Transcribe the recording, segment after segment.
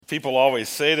People always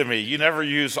say to me, you never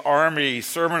use Army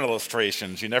sermon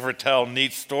illustrations. You never tell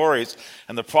neat stories.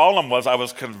 And the problem was I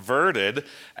was converted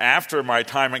after my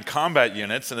time in combat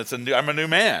units, and I'm a new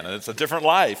man, and it's a different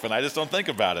life, and I just don't think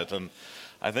about it. And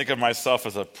I think of myself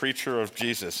as a preacher of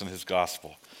Jesus and his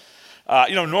gospel.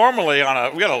 Normally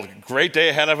we got a great day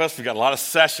ahead of us. We got a lot of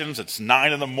sessions. It's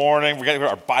 9 a.m. We got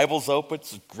our Bibles open.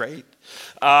 It's great.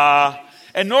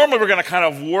 And normally we're going to kind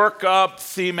of work up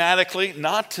thematically.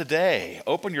 Not today.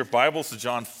 Open your Bibles to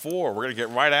John 4. We're going to get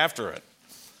right after it.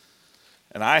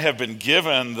 And I have been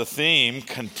given the theme,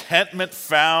 Contentment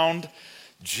Found,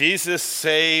 Jesus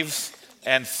Saves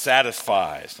and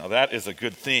Satisfies. Now that is a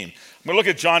good theme. I'm going to look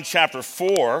at John chapter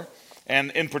 4,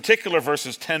 and in particular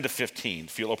verses 10 to 15,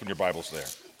 if you'll open your Bibles there.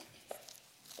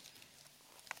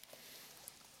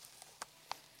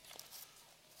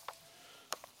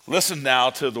 Listen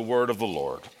now to the word of the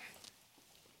Lord.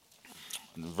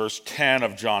 In verse 10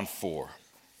 of John 4.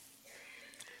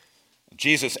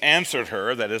 Jesus answered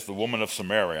her, that is the woman of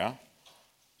Samaria,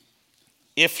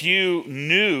 "If you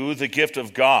knew the gift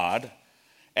of God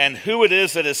and who it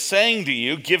is that is saying to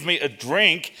you, 'Give me a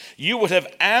drink,' you would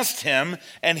have asked him,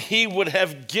 and he would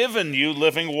have given you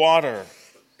living water."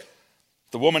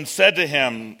 The woman said to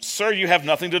him, "Sir, you have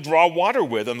nothing to draw water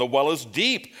with, and the well is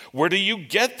deep. Where do you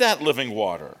get that living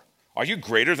water? Are you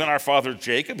greater than our father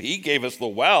Jacob? He gave us the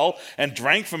well and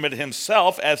drank from it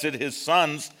himself, as did his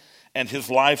sons and his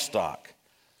livestock."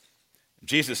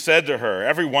 Jesus said to her,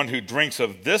 "Everyone who drinks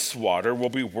of this water will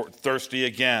be thirsty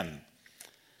again.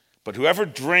 But whoever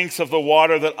drinks of the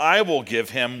water that I will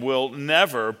give him will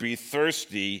never be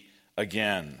thirsty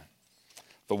again.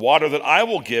 The water that I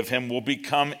will give him will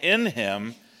become in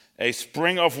him a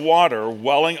spring of water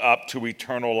welling up to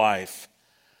eternal life."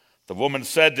 The woman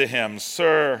said to him,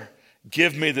 "Sir,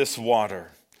 give me this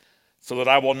water so that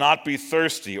I will not be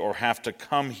thirsty or have to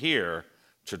come here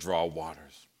to draw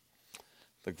waters."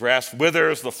 The grass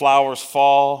withers, the flowers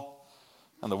fall,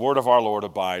 and the word of our Lord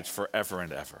abides forever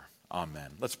and ever.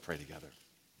 Amen. Let's pray together.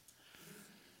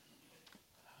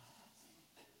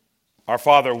 Our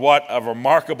Father, what a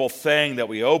remarkable thing that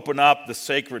we open up the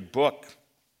sacred book,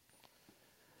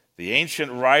 the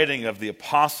ancient writing of the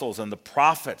apostles and the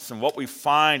prophets, and what we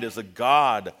find is a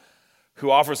God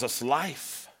who offers us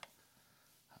life,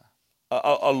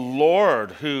 a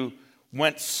Lord who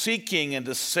went seeking and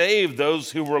to save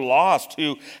those who were lost,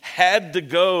 who had to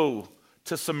go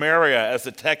to Samaria, as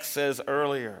the text says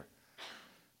earlier,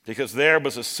 because there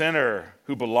was a sinner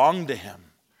who belonged to him.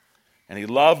 And he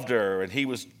loved her, and he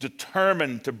was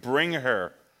determined to bring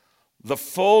her the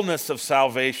fullness of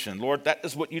salvation. Lord, that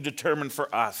is what you determined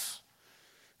for us.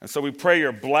 And so we pray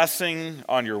your blessing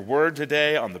on your word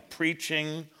today, on the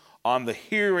preaching, on the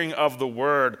hearing of the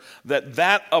word,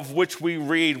 that of which we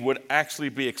read would actually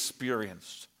be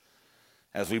experienced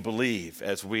as we believe,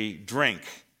 as we drink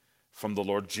from the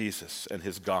Lord Jesus and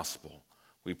his gospel.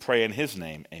 We pray in his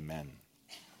name, amen.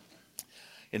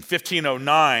 In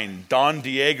 1509, Don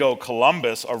Diego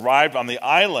Columbus arrived on the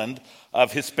island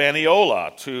of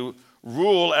Hispaniola to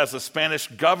rule as the Spanish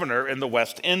governor in the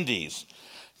West Indies.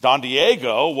 Don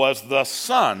Diego was the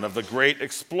son of the great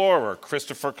explorer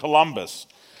Christopher Columbus,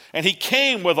 and he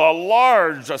came with a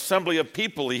large assembly of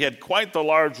people. He had quite the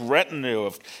large retinue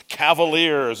of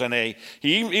cavaliers, and he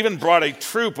even brought a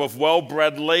troop of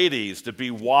well-bred ladies to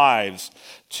be wives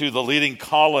to the leading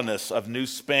colonists of New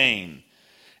Spain.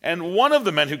 And one of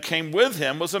the men who came with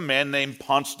him was a man named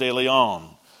Ponce de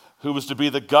Leon, who was to be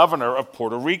the governor of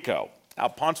Puerto Rico. Now,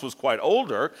 Ponce was quite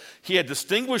older. He had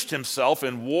distinguished himself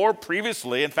in war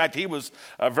previously. In fact, he was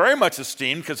very much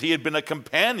esteemed because he had been a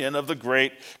companion of the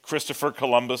great Christopher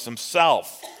Columbus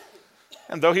himself.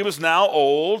 And though he was now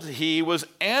old, he was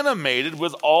animated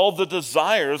with all the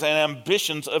desires and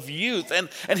ambitions of youth.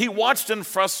 And he watched in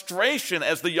frustration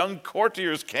as the young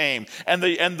courtiers came, and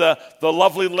the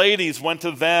lovely ladies went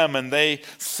to them, and they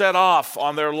set off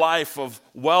on their life of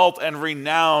wealth and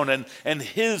renown, and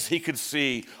his, he could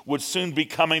see, would soon be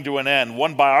coming to an end.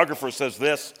 One biographer says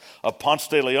this of Ponce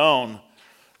de Leon: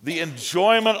 "The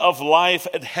enjoyment of life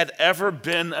had ever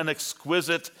been an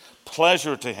exquisite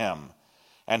pleasure to him,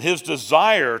 and his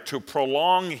desire to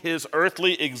prolong his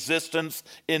earthly existence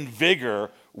in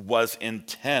vigor was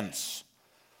intense."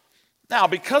 Now,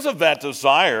 because of that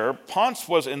desire, Ponce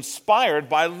was inspired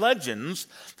by legends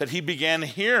that he began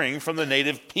hearing from the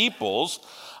native peoples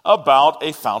about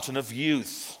a fountain of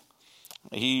youth.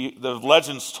 The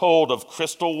legends told of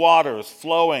crystal waters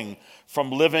flowing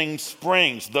from living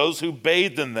springs. Those who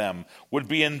bathed in them would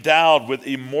be endowed with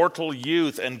immortal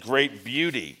youth and great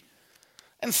beauty.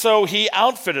 And so he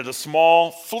outfitted a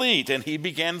small fleet, and he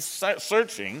began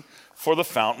searching for the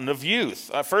fountain of youth.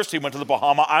 First, he went to the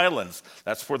Bahama Islands.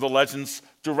 That's where the legends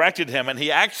directed him. And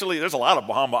there's a lot of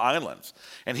Bahama Islands.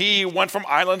 And he went from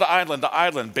island to island to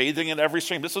island, bathing in every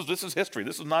stream. This is history.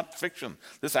 This is not fiction.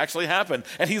 This actually happened.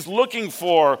 And he's looking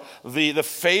for the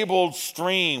fabled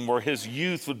stream where his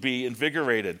youth would be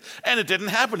invigorated. And it didn't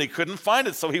happen. He couldn't find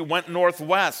it. So he went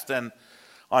northwest, and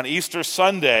on Easter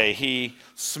Sunday, he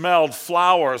smelled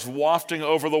flowers wafting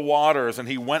over the waters, and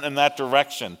he went in that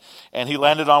direction. And he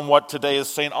landed on what today is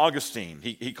St. Augustine.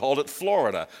 He called it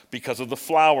Florida because of the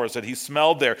flowers that he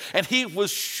smelled there. And he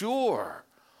was sure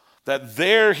that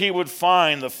there he would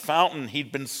find the fountain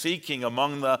he'd been seeking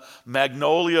among the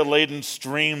magnolia-laden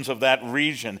streams of that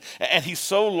region. And he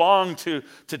so longed to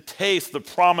taste the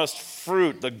promised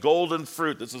fruit, the golden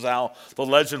fruit. This is how the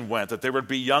legend went, that there would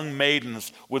be young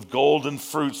maidens with golden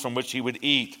fruits from which he would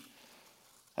eat.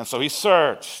 And so he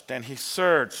searched, and he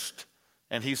searched,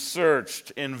 and he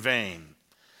searched in vain.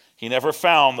 He never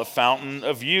found the fountain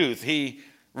of youth. He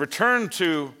returned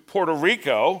to Puerto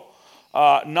Rico,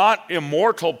 not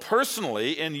immortal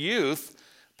personally in youth,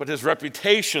 but his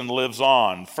reputation lives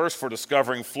on, first for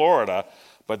discovering Florida,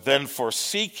 but then for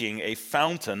seeking a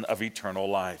fountain of eternal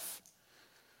life.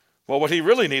 Well, what he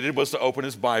really needed was to open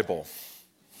his Bible.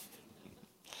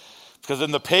 Because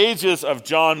in the pages of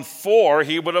John 4,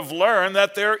 he would have learned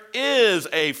that there is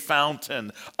a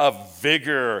fountain of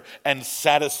vigor and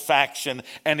satisfaction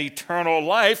and eternal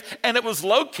life, and it was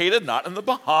located not in the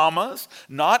Bahamas,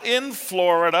 not in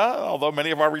Florida, although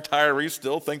many of our retirees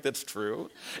still think that's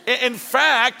true. In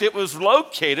fact, it was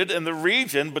located in the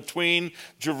region between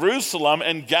Jerusalem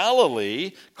and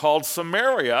Galilee called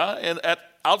Samaria,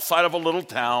 outside of a little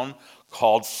town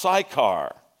called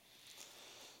Sychar.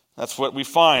 That's what we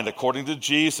find, according to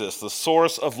Jesus. The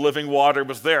source of living water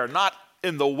was there, not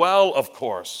in the well, of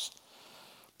course,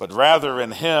 but rather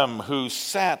in him who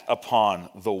sat upon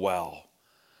the well.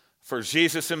 For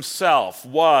Jesus himself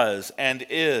was and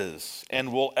is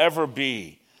and will ever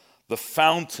be the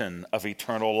fountain of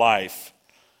eternal life.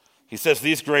 He says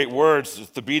these great words.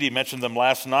 Thabiti mentioned them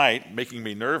last night, making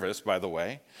me nervous, by the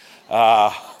way.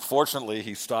 Fortunately,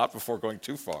 he stopped before going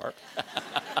too far.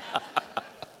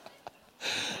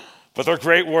 But they're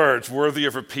great words, worthy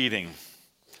of repeating.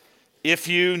 If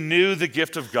you knew the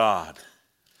gift of God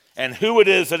and who it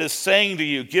is that is saying to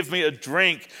you, give me a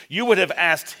drink, you would have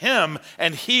asked him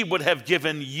and he would have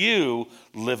given you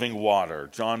living water.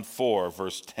 John 4,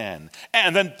 verse 10.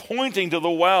 And then pointing to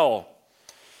the well,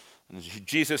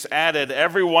 Jesus added,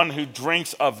 everyone who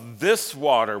drinks of this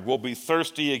water will be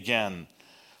thirsty again.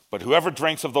 But whoever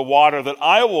drinks of the water that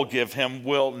I will give him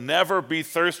will never be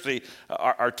thirsty.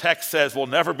 Our text says will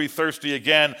never be thirsty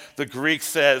again. The Greek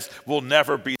says will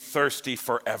never be thirsty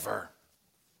forever.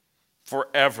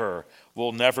 Forever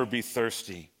will never be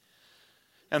thirsty.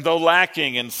 And though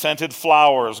lacking in scented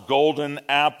flowers, golden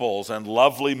apples, and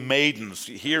lovely maidens,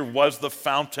 here was the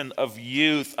fountain of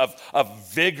youth, of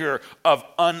vigor, of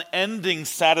unending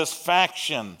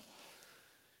satisfaction.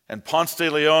 And Ponce de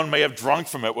Leon may have drunk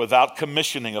from it without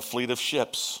commissioning a fleet of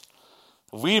ships.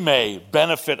 We may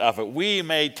benefit of it. We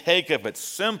may take of it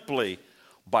simply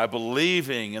by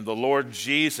believing in the Lord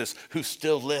Jesus, who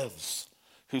still lives,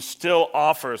 who still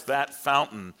offers that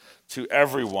fountain to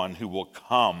everyone who will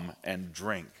come and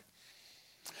drink.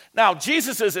 Now,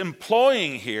 Jesus is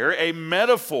employing here a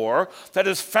metaphor that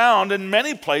is found in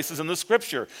many places in the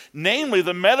Scripture, namely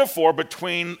the metaphor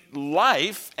between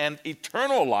life and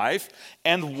eternal life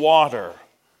and water.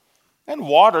 And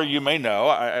water, you may know,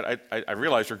 I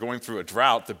realize you're going through a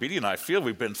drought. Thabiti and I feel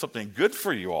we've been something good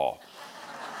for you all.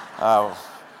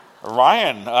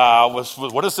 Ryan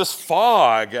what is this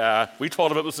fog? We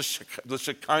told him it was the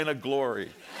Shekinah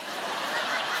glory.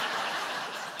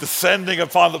 Descending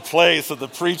upon the place of the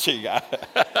preaching. But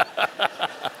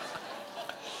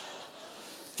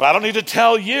I don't need to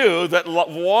tell you that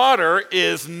water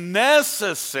is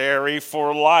necessary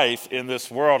for life in this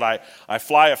world. I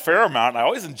fly a fair amount, and I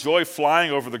always enjoy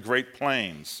flying over the Great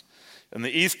Plains. In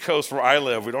the East Coast where I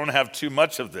live, we don't have too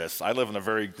much of this. I live in a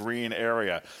very green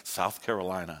area, South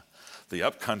Carolina. The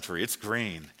upcountry, it's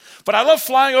green. But I love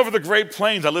flying over the Great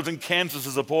Plains. I lived in Kansas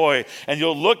as a boy, and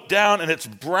you'll look down and it's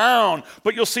brown,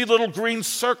 but you'll see little green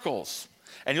circles.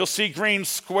 And you'll see green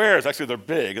squares. Actually, they're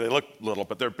big. They look little,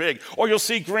 but they're big. Or you'll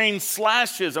see green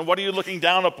slashes, and what are you looking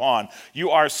down upon?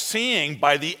 You are seeing,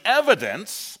 by the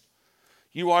evidence,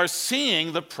 you are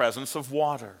seeing the presence of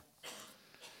water.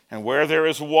 And where there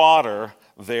is water,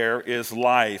 there is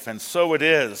life. And so it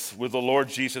is with the Lord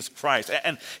Jesus Christ.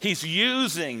 And he's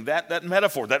using that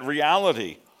metaphor, that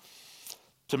reality,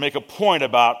 to make a point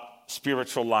about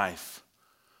spiritual life.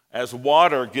 As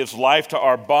water gives life to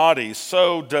our bodies,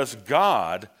 so does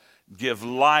God give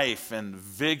life and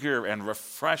vigor and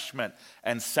refreshment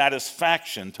and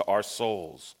satisfaction to our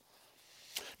souls.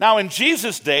 Now, in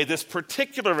Jesus' day, this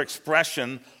particular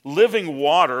expression, living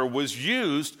water, was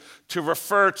used to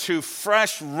refer to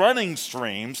fresh running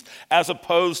streams as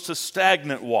opposed to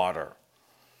stagnant water.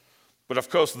 But of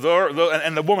course,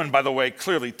 and the woman, by the way,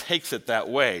 clearly takes it that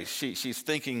way. She's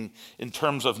thinking in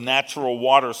terms of natural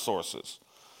water sources.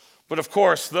 But of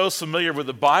course, those familiar with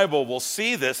the Bible will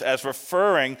see this as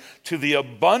referring to the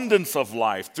abundance of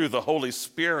life through the Holy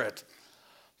Spirit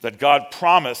that God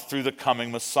promised through the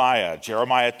coming Messiah.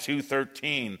 Jeremiah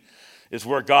 2:13 is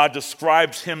where God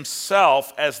describes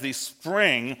himself as the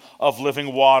spring of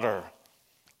living water.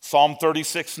 Psalm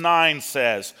 36:9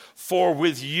 says, "For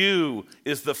with you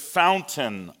is the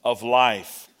fountain of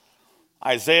life."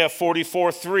 Isaiah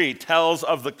 44:3 tells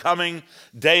of the coming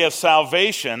day of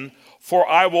salvation, "For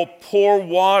I will pour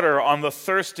water on the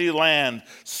thirsty land,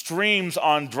 streams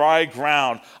on dry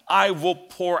ground. I will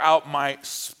pour out my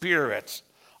spirit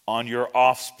on your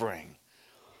offspring."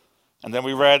 And then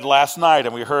we read last night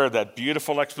and we heard that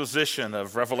beautiful exposition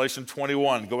of Revelation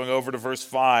 21, going over to verse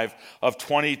 5 of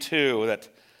 22, that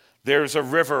there's a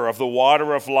river of the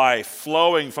water of life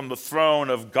flowing from the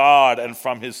throne of God and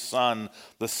from his Son,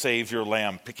 the Savior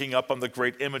Lamb, picking up on the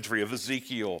great imagery of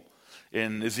Ezekiel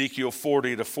in Ezekiel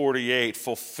 40 to 48,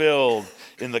 fulfilled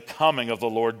in the coming of the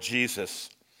Lord Jesus.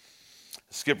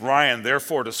 Skip Ryan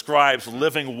therefore describes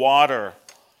living water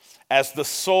as the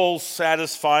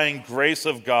soul-satisfying grace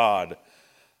of God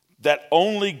that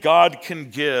only God can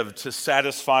give to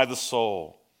satisfy the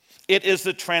soul. It is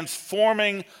the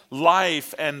transforming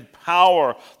life and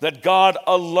power that God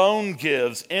alone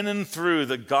gives in and through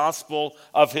the gospel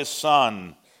of his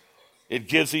Son. It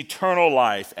gives eternal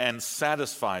life and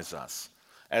satisfies us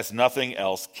as nothing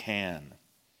else can.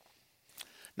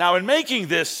 Now, in making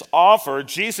this offer,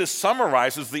 Jesus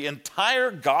summarizes the entire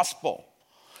gospel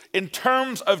in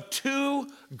terms of two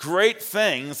great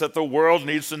things that the world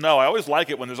needs to know. I always like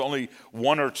it when there's only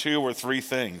one or two or three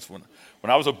things. When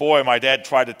I was a boy, my dad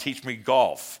tried to teach me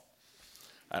golf.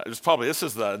 This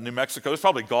is the New Mexico, there's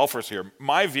probably golfers here.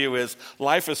 My view is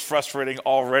life is frustrating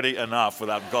already enough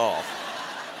without golf.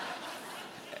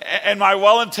 And my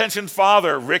well-intentioned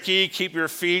father, Ricky, keep your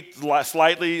feet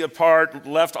slightly apart,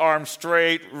 left arm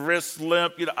straight, wrist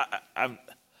limp.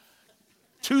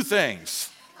 Two things,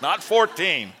 not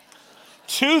 14.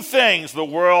 Two things the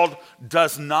world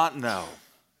does not know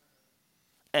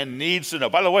and needs to know.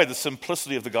 By the way, the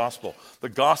simplicity of the gospel. The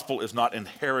gospel is not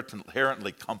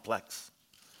inherently complex.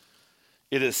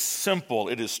 It is simple.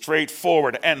 It is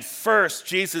straightforward. And first,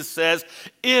 Jesus says,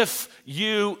 if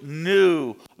you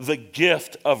knew the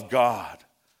gift of God.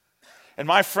 And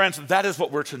my friends, that is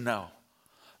what we're to know.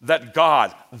 That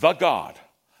God,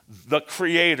 the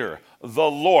Creator,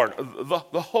 the Lord,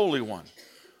 the Holy One,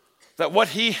 that what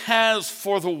he has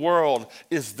for the world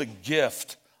is the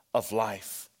gift of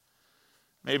life.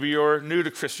 Maybe you're new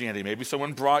to Christianity. Maybe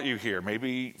someone brought you here.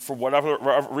 Maybe for whatever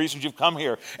reasons you've come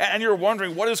here. And you're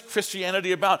wondering, what is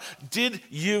Christianity about? Did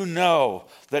you know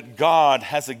that God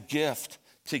has a gift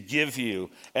to give you,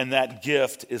 and that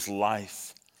gift is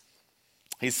life?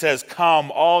 He says,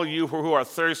 "Come, all you who are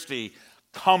thirsty,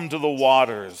 come to the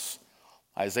waters."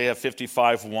 Isaiah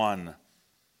 55:1.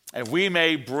 And we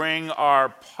may bring our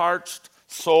parched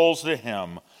souls to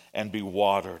him and be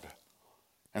watered.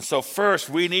 And so first,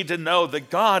 we need to know that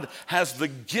God has the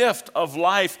gift of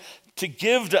life to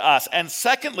give to us. And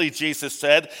secondly, Jesus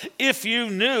said, if you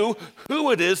knew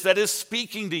who it is that is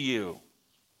speaking to you.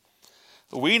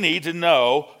 We need to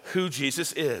know who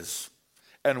Jesus is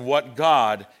and what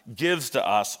God gives to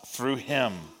us through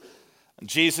him.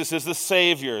 Jesus is the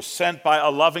Savior sent by a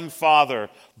loving Father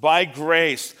by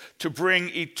grace to bring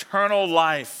eternal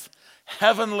life,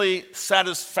 heavenly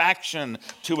satisfaction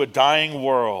to a dying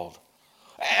world.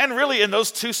 And really, in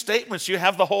those two statements, you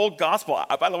have the whole gospel.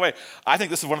 By the way, I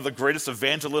think this is one of the greatest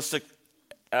evangelistic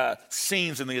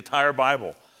scenes in the entire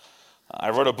Bible. I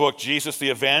wrote a book, Jesus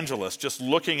the Evangelist, just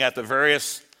looking at the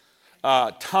various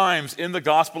times in the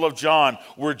Gospel of John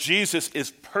where Jesus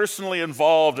is personally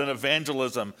involved in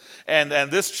evangelism. And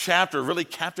this chapter really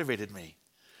captivated me.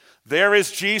 There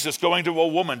is Jesus going to a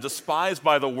woman despised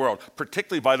by the world,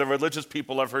 particularly by the religious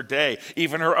people of her day.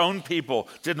 Even her own people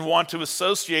didn't want to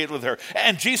associate with her.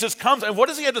 And Jesus comes, and what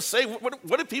does he have to say? What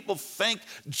do people think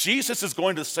Jesus is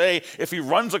going to say if he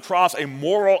runs across a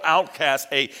moral outcast,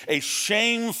 a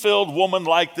shame-filled woman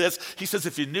like this? He says,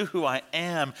 if you knew who I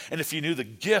am, and if you knew the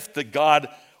gift that God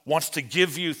wants to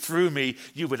give you through me,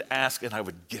 you would ask, and I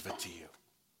would give it to you.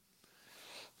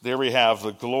 There we have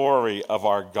the glory of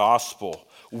our gospel.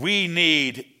 We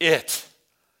need it.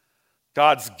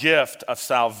 God's gift of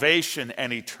salvation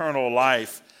and eternal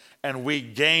life, and we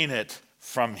gain it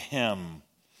from him,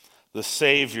 the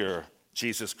Savior,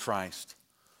 Jesus Christ.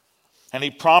 And he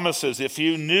promises, if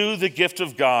you knew the gift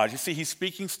of God, you see, he's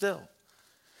speaking still.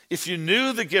 If you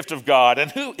knew the gift of God,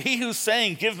 and he who's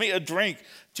saying, give me a drink,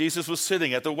 Jesus was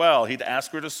sitting at the well. He'd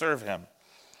ask her to serve him.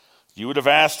 You would have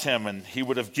asked him, and he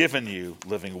would have given you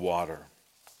living water.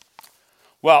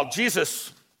 Well,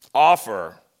 Jesus'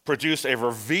 offer produced a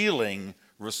revealing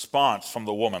response from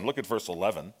the woman. Look at verse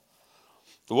 11.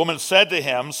 The woman said to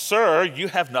him, "Sir, you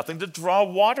have nothing to draw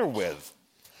water with,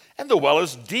 and the well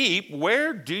is deep.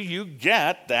 Where do you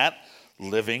get that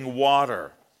living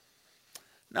water?"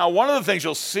 Now, one of the things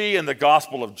you'll see in the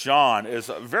Gospel of John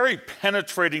is very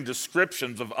penetrating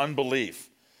descriptions of unbelief.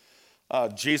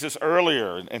 Jesus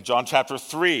earlier in John chapter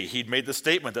 3, he'd made the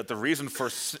statement that the reason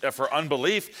for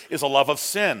unbelief is a love of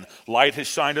sin. Light has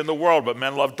shined in the world, but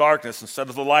men love darkness instead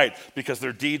of the light because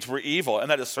their deeds were evil. And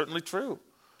that is certainly true.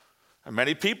 And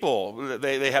many people,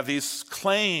 they have these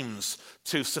claims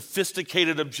to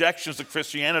sophisticated objections to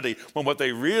Christianity when what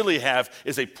they really have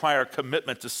is a prior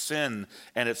commitment to sin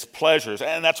and its pleasures.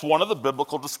 And that's one of the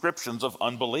biblical descriptions of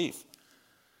unbelief.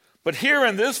 But here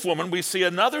in this woman, we see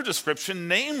another description,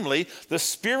 namely the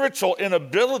spiritual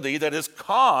inability that is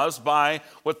caused by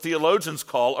what theologians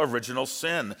call original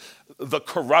sin, the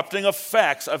corrupting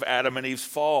effects of Adam and Eve's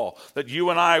fall, that you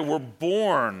and I were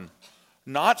born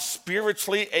not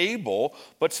spiritually able,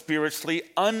 but spiritually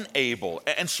unable.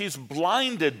 And she's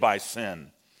blinded by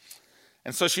sin.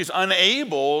 And so she's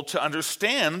unable to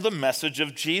understand the message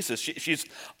of Jesus. She's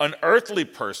an earthly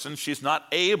person. She's not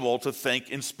able to think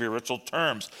in spiritual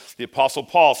terms. The Apostle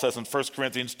Paul says in 1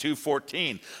 Corinthians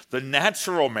 2:14, the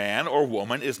natural man or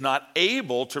woman is not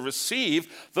able to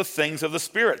receive the things of the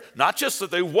Spirit. Not just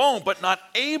that they won't, but not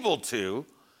able to,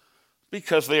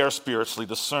 because they are spiritually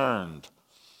discerned.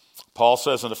 Paul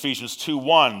says in Ephesians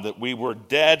 2:1 that we were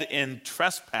dead in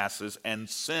trespasses and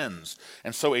sins.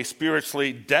 And so a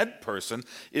spiritually dead person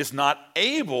is not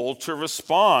able to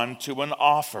respond to an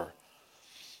offer.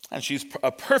 And she's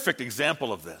a perfect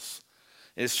example of this.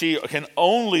 Is she can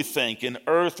only think in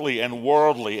earthly and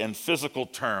worldly and physical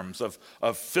terms of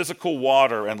physical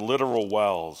water and literal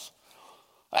wells.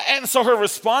 And so her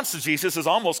response to Jesus is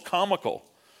almost comical.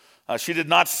 She did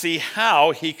not see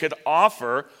how he could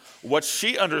offer what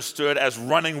she understood as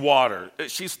running water.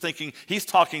 She's thinking, he's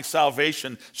talking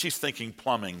salvation, she's thinking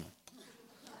plumbing.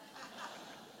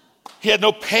 He had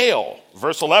no pail.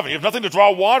 Verse 11, you have nothing to draw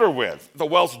water with. The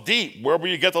well's deep. Where will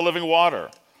you get the living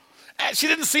water? And she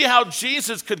didn't see how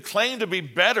Jesus could claim to be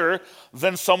better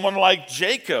than someone like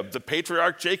Jacob. The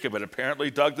patriarch Jacob had apparently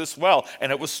dug this well,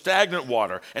 and it was stagnant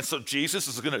water. And so Jesus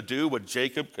is going to do what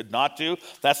Jacob could not do.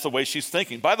 That's the way she's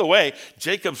thinking. By the way,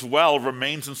 Jacob's well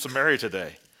remains in Samaria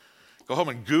today. Go home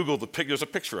and Google the picture. There's a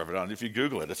picture of it on if you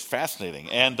Google it. It's fascinating.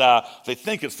 And they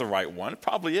think it's the right one. It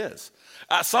probably is.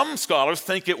 Some scholars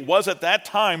think it was at that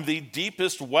time the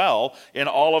deepest well in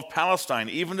all of Palestine.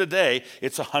 Even today,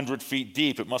 it's 100 feet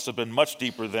deep. It must have been much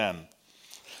deeper then.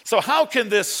 So how can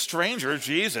this stranger,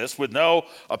 Jesus, with no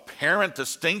apparent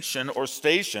distinction or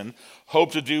station,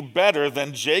 hope to do better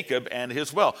than Jacob and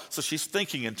his well? So she's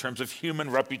thinking in terms of human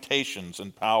reputations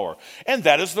and power. And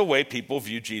that is the way people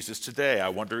view Jesus today. I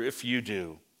wonder if you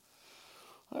do.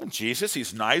 Well, Jesus,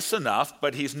 he's nice enough,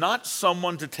 but he's not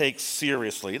someone to take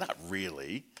seriously. Not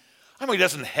really. I mean, he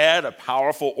doesn't head a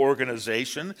powerful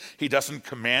organization. He doesn't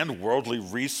command worldly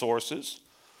resources.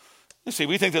 You see,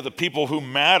 we think that the people who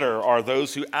matter are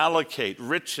those who allocate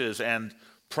riches and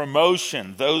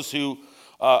promotion, those who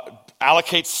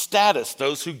allocate status,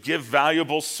 those who give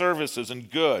valuable services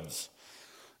and goods.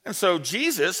 And so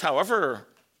Jesus, however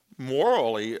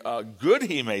morally good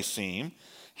he may seem,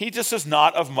 he just is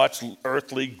not of much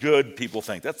earthly good, people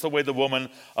think. That's the way the woman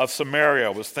of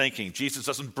Samaria was thinking. Jesus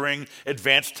doesn't bring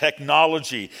advanced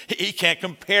technology. He can't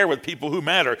compare with people who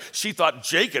matter. She thought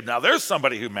Jacob, now there's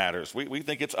somebody who matters. We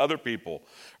think it's other people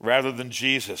rather than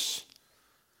Jesus.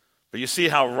 But you see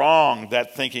how wrong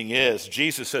that thinking is.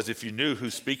 Jesus says, if you knew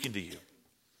who's speaking to you.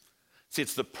 See,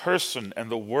 it's the person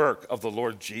and the work of the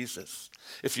Lord Jesus.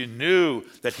 If you knew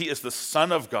that he is the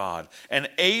Son of God and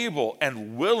able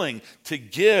and willing to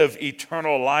give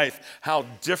eternal life, how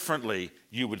differently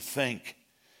you would think.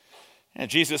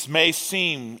 And Jesus may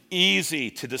seem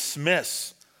easy to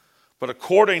dismiss, but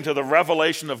according to the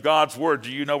revelation of God's word,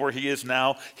 do you know where he is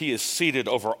now? He is seated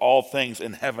over all things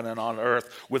in heaven and on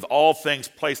earth, with all things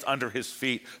placed under his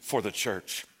feet for the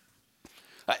church.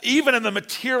 Even in the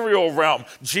material realm,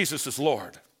 Jesus is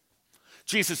Lord.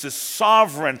 Jesus is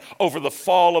sovereign over the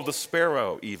fall of the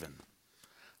sparrow even.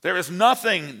 There is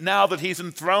nothing now that he's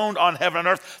enthroned on heaven and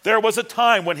earth. There was a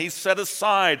time when he set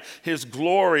aside his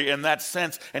glory in that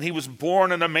sense, and he was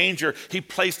born in a manger. He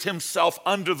placed himself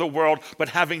under the world, but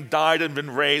having died and been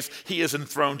raised, he is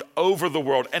enthroned over the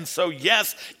world. And so,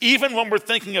 yes, even when we're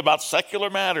thinking about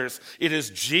secular matters, it is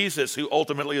Jesus who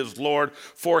ultimately is Lord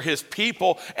for his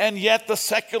people, and yet the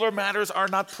secular matters are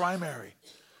not primary.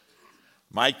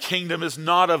 My kingdom is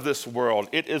not of this world.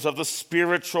 It is of the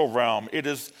spiritual realm.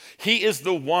 He is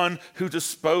the one who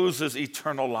disposes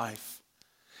eternal life.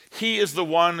 He is the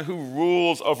one who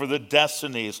rules over the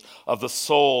destinies of the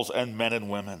souls and men and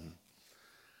women.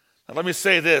 Now let me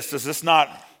say this. Does this not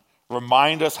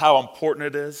remind us how important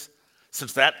it is?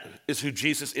 Since that is who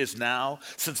Jesus is now,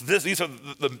 since these are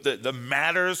the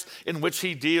matters in which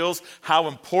he deals, how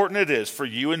important it is for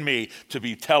you and me to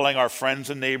be telling our friends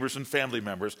and neighbors and family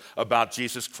members about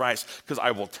Jesus Christ. Because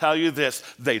I will tell you this,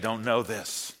 they don't know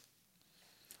this.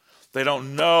 They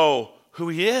don't know who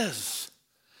he is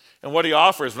and what he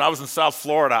offers. When I was in South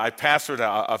Florida, I pastored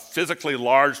a physically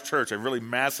large church, a really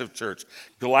massive church,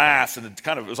 glass, and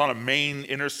it was on a main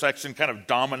intersection, kind of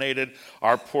dominated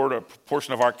our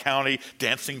portion of our county,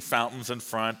 dancing fountains in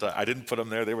front. I didn't put them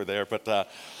there, they were there.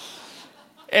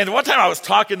 And one time I was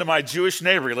talking to my Jewish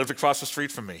neighbor. He lived across the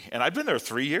street from me, and I'd been there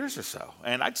 3 years or so,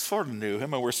 and I sort of knew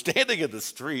him, and we're standing in the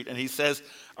street, and he says,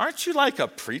 "Aren't you like a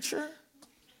preacher?"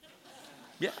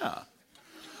 "Yeah."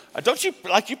 "Don't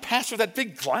you pastor that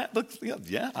big glass?"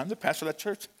 "Yeah, I'm the pastor of that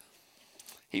church."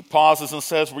 He pauses and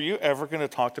says, "Were you ever going to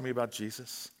talk to me about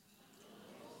Jesus?"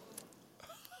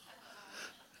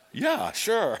 "Yeah,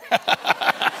 sure."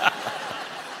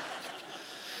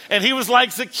 And he was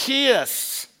like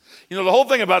Zacchaeus. The whole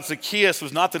thing about Zacchaeus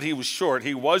was not that he was short,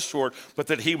 but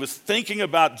that he was thinking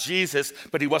about Jesus,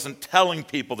 but he wasn't telling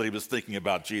people that he was thinking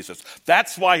about Jesus.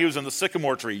 That's why he was in the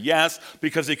sycamore tree. Yes,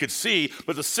 because he could see,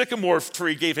 but the sycamore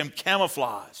tree gave him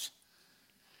camouflage.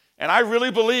 And I really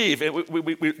believe,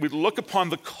 we look upon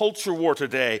the culture war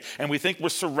today, and we think we're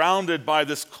surrounded by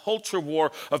this culture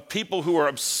war of people who are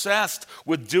obsessed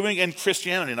with doing in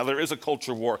Christianity. Now, there is a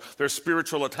culture war. There's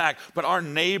spiritual attack. But our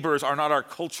neighbors are not our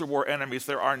culture war enemies.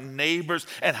 They're our neighbors,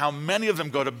 and how many of them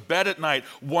go to bed at night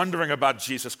wondering about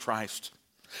Jesus Christ.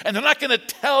 And they're not going to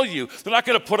tell you. They're not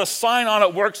going to put a sign on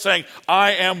at work saying,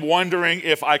 "I am wondering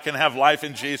if I can have life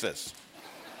in Jesus."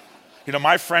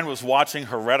 My friend was watching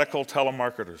heretical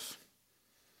telemarketers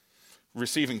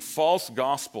receiving false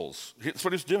gospels. That's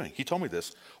what he was doing. He told me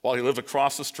this while he lived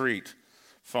across the street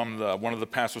from one of the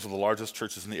pastors of the largest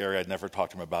churches in the area. I'd never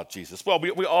talked to him about Jesus. Well,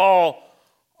 we all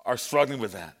are struggling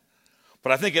with that.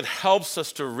 But I think it helps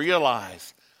us to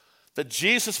realize that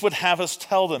Jesus would have us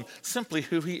tell them simply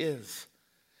who he is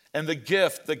and the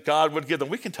gift that God would give them.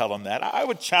 We can tell them that. I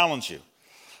would challenge you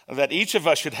that each of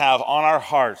us should have on our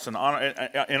hearts and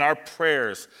in our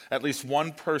prayers at least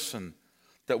one person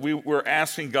that we're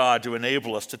asking God to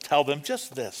enable us to tell them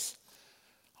just this.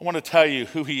 I want to tell you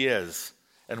who he is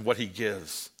and what he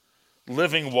gives.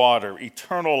 Living water,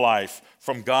 eternal life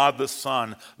from God the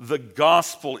Son. The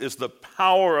gospel is the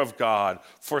power of God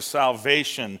for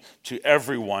salvation to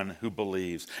everyone who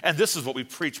believes. And this is what we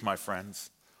preach, my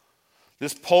friends.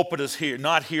 This pulpit is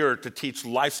not here to teach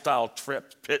lifestyle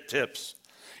tips.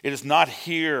 It is not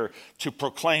here to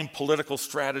proclaim political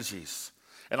strategies.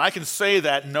 And I can say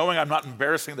that knowing I'm not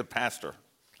embarrassing the pastor.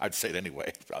 I'd say it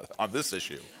anyway on this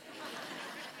issue.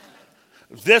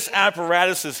 This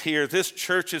apparatus is here, this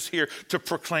church is here to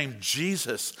proclaim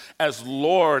Jesus as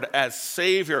Lord, as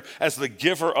Savior, as the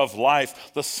giver of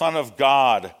life, the Son of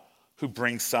God who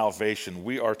brings salvation.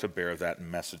 We are to bear that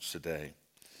message today.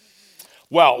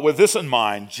 Well, with this in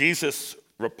mind, Jesus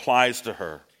replies to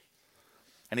her.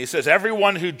 And he says,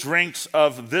 everyone who drinks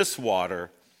of this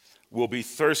water will be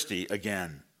thirsty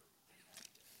again.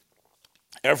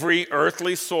 Every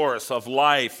earthly source of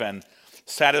life and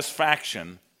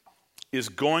satisfaction is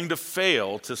going to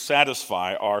fail to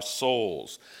satisfy our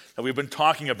souls. And we've been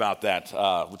talking about that.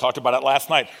 We talked about it last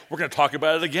night. We're going to talk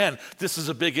about it again. This is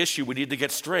a big issue we need to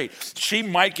get straight. She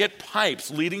might get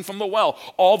pipes leading from the well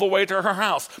all the way to her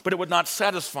house, but it would not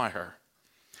satisfy her.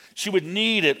 She would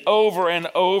need it over and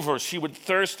over. She would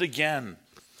thirst again.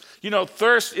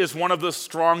 Thirst is one of the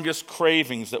strongest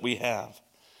cravings that we have.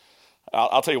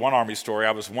 I'll tell you one Army story.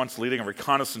 I was once leading a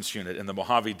reconnaissance unit in the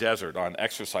Mojave Desert on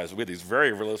exercise. We had these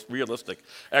very realistic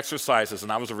exercises,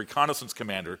 and I was a reconnaissance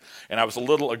commander, and I was a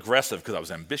little aggressive because I was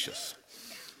ambitious.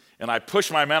 And I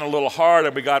pushed my men a little hard,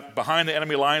 and we got behind the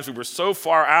enemy lines. We were so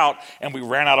far out, and we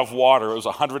ran out of water. It was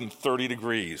 130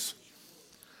 degrees.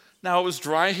 Now, it was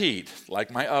dry heat,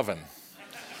 like my oven.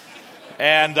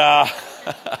 And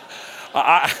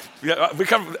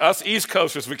Us East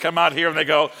Coasters, we come out here and they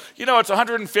go, it's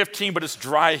 115, but it's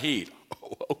dry heat.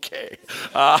 Oh, okay.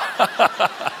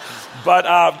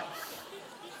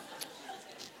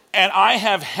 And I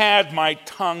have had my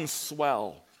tongue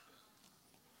swell.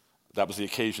 That was the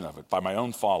occasion of it, by my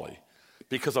own folly,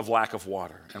 because of lack of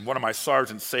water. And one of my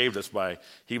sergeants saved us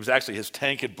his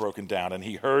tank had broken down, and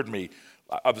he heard me.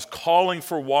 I was calling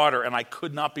for water, and I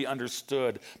could not be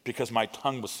understood because my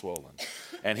tongue was swollen.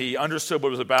 And he understood what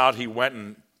it was about. He went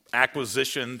and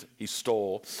he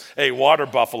stole a water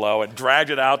buffalo and dragged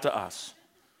it out to us.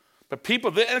 But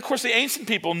and of course the ancient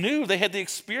people knew, they had the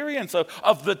experience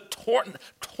of the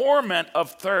torment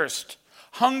of thirst.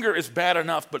 Hunger is bad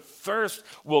enough, but thirst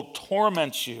will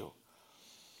torment you.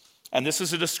 And this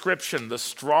is a description. The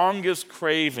strongest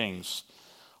cravings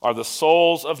are the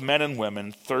souls of men and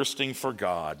women thirsting for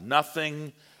God.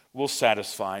 Nothing will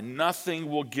satisfy, nothing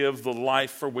will give the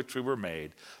life for which we were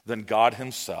made than God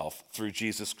himself through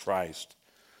Jesus Christ.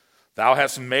 Thou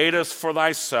hast made us for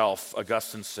thyself,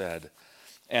 Augustine said,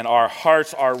 and our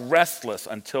hearts are restless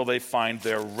until they find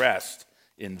their rest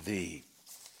in thee.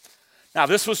 Now,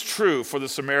 this was true for the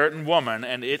Samaritan woman,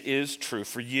 and it is true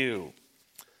for you.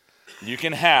 You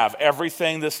can have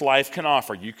everything this life can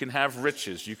offer. You can have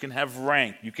riches. You can have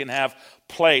rank. You can have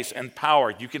place and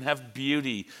power. You can have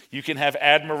beauty. You can have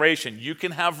admiration. You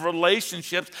can have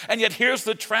relationships. And yet here's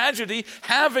the tragedy.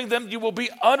 Having them, you will be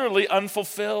utterly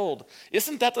unfulfilled.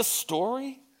 Isn't that the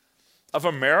story of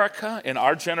America in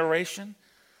our generation?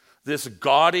 This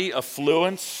gaudy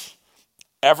affluence,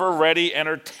 ever-ready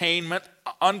entertainment,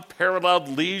 unparalleled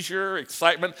leisure,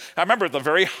 excitement. I remember at the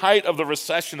very height of the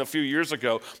recession a few years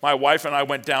ago, my wife and I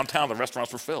went downtown. The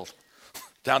restaurants were filled.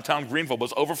 Downtown Greenville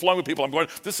was overflowing with people. I'm going,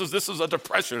 this is a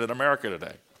depression in America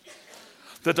today.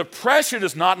 The depression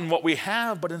is not in what we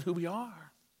have, but in who we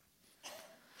are.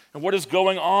 And what is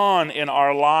going on in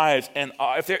our lives. And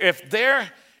if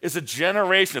there is a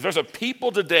generation, if there's a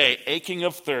people today aching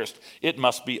of thirst, it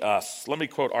must be us. Let me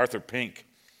quote Arthur Pink.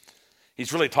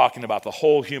 He's really talking about the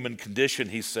whole human condition.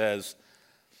 He says,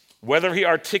 whether he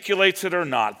articulates it or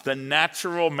not, the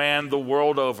natural man the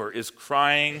world over is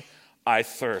crying, I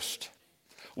thirst.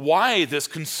 Why this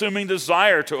consuming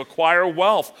desire to acquire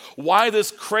wealth? Why this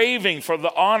craving for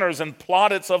the honors and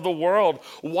plaudits of the world?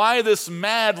 Why this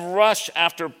mad rush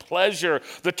after pleasure,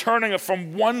 the turning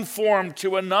from one form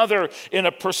to another in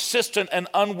a persistent and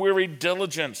unwearied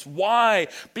diligence? Why?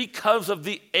 Because of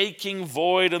the aching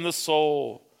void in the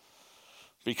soul.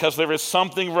 Because there is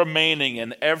something remaining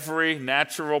in every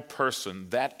natural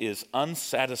person that is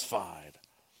unsatisfied.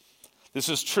 This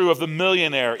is true of the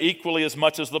millionaire equally as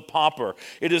much as the pauper.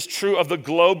 It is true of the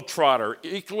globetrotter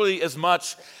equally as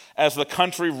much as the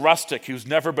country rustic who's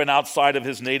never been outside of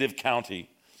his native county.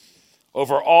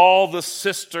 Over all the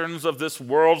cisterns of this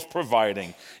world's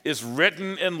providing is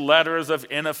written in letters of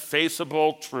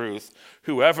ineffaceable truth,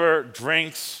 whoever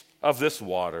drinks of this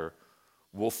water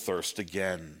will thirst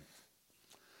again.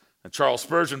 And Charles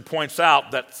Spurgeon points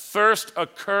out that thirst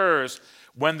occurs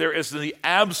when there is the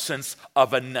absence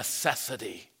of a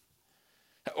necessity.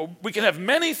 We can have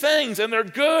many things and they're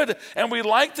good and we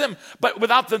like them, but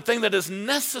without the thing that is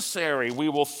necessary, we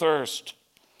will thirst.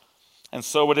 And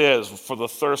so it is for the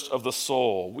thirst of the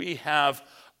soul. We have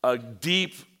a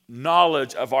deep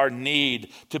knowledge of our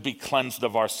need to be cleansed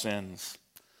of our sins,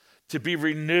 to be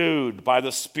renewed by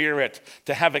the Spirit,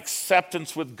 to have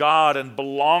acceptance with God and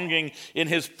belonging in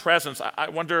his presence. I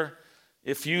wonder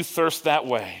if you thirst that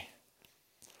way.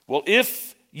 Well,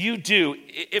 if you do,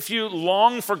 if you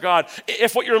long for God,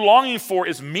 if what you're longing for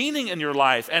is meaning in your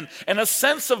life and a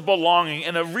sense of belonging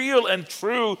in a real and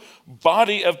true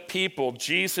body of people,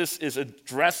 Jesus is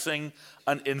addressing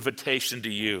an invitation to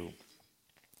you.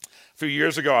 A few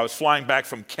years ago, I was flying back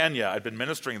from Kenya. I'd been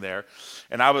ministering there,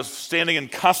 and I was standing in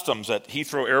customs at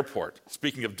Heathrow Airport.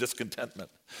 Speaking of discontentment,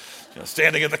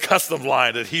 standing in the custom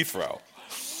line at Heathrow.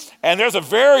 And there's a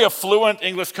very affluent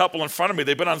English couple in front of me.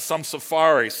 They've been on some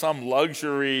safari, some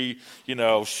luxury,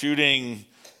 shooting,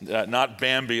 not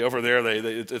Bambi over there.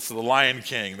 It's the Lion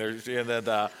King.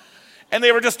 And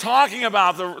they were just talking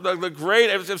about the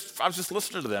great, I was just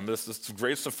listening to them, this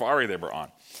great safari they were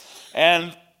on.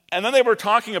 And then they were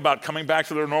talking about coming back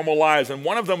to their normal lives. And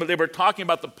one of them, they were talking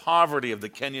about the poverty of the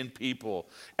Kenyan people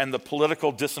and the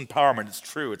political disempowerment. It's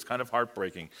true. It's kind of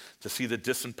heartbreaking to see the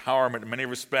disempowerment in many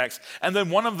respects. And then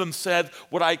one of them said,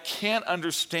 what I can't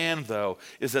understand, though,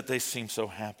 is that they seem so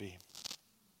happy.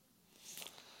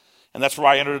 And that's where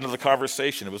I entered into the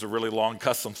conversation. It was a really long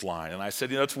customs line. And I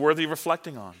said, it's worthy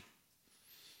reflecting on.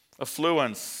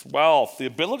 Affluence, wealth, the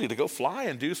ability to go fly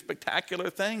and do spectacular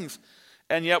things.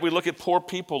 And yet we look at poor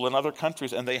people in other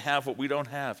countries and they have what we don't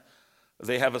have.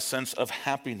 they have a sense of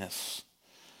happiness.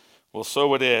 Well,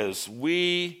 so it is.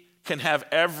 We can have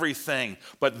everything,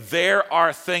 but there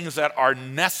are things that are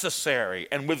necessary,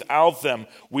 and without them,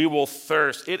 we will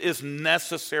thirst. It is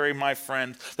necessary, my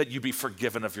friend, that you be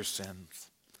forgiven of your sins.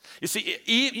 You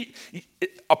see,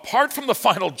 apart from the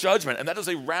final judgment, and that is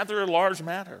a rather large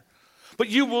matter, but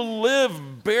you will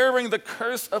live bearing the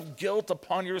curse of guilt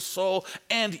upon your soul,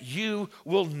 and you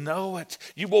will know it.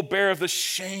 You will bear the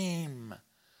shame.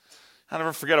 I'll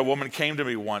never forget, a woman came to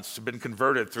me once, had been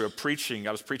converted through a preaching.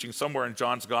 I was preaching somewhere in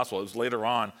John's Gospel. It was later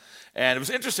on. And it was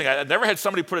interesting. I never had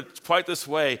somebody put it quite this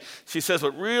way. She says,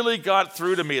 what really got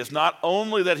through to me is not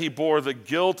only that he bore the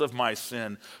guilt of my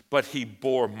sin, but he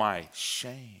bore my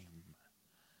shame.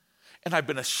 And I've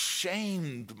been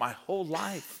ashamed my whole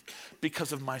life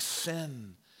because of my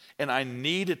sin. And I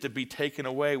need it to be taken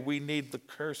away. We need the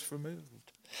curse removed.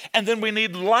 And then we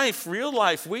need life, real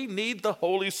life. We need the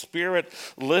Holy Spirit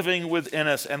living within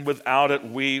us, and without it,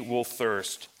 we will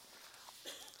thirst.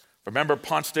 Remember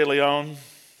Ponce de Leon? You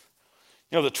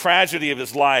know, the tragedy of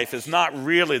his life is not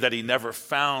really that he never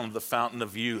found the fountain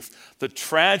of youth. The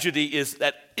tragedy is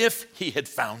that if he had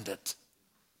found it,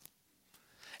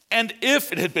 and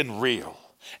if it had been real,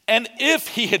 and if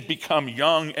he had become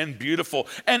young and beautiful,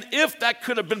 and if that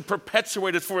could have been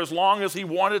perpetuated for as long as he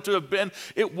wanted to have been,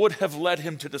 it would have led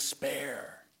him to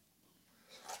despair.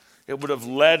 It would have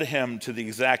led him to the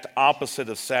exact opposite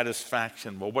of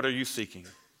satisfaction. Well, what are you seeking?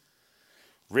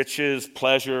 Riches,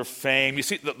 pleasure, fame. You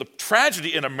see, the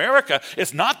tragedy in America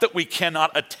is not that we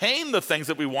cannot attain the things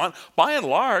that we want. By and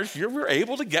large, we're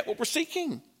able to get what we're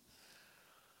seeking.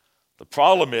 The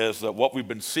problem is that what we've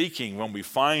been seeking, when we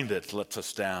find it, lets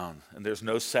us down, and there's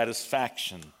no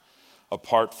satisfaction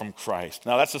apart from Christ.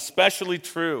 Now, that's especially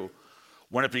true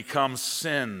when it becomes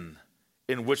sin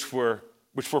in which we're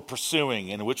pursuing,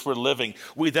 in which we're living.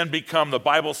 We then become, the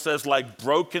Bible says, like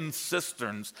broken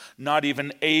cisterns, not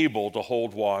even able to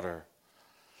hold water.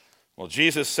 Well,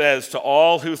 Jesus says to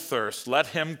all who thirst, let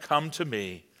him come to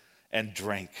me and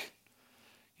drink.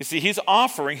 You see, he is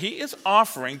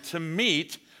offering to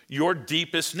meet your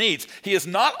deepest needs. He is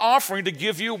not offering to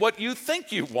give you what you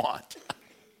think you want,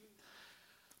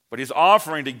 but he's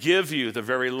offering to give you the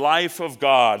very life of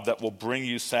God that will bring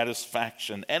you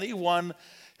satisfaction. Anyone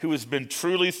who has been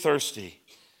truly thirsty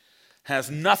has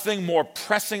nothing more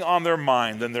pressing on their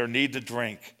mind than their need to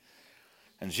drink.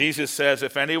 And Jesus says,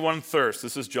 if anyone thirsts,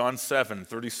 this is John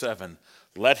 7:37,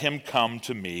 let him come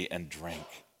to me and drink.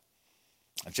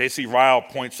 J.C. Ryle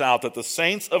points out that the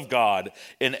saints of God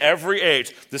in every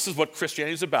age, this is what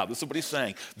Christianity is about. This is what he's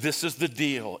saying. This is the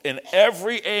deal. In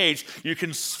every age, you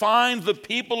can find the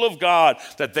people of God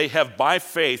that they have by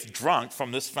faith drunk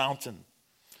from this fountain.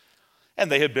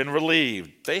 And they have been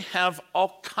relieved. They have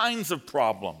all kinds of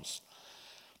problems,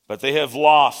 but they have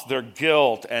lost their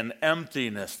guilt and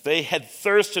emptiness. They had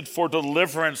thirsted for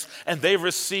deliverance, and they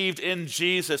received in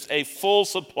Jesus a full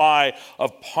supply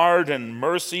of pardon,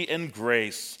 mercy, and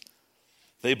grace.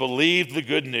 They believed the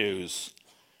good news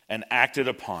and acted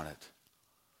upon it.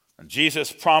 And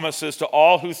Jesus promises to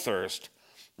all who thirst,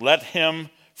 let him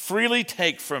freely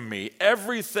take from me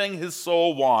everything his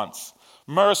soul wants.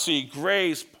 Mercy,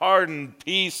 grace, pardon,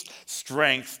 peace,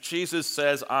 strength. Jesus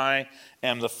says, I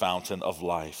am the fountain of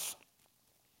life.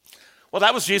 Well,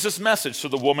 that was Jesus' message to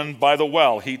the woman by the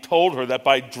well. He told her that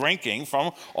by drinking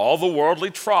from all the worldly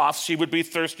troughs, she would be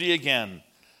thirsty again.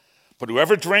 But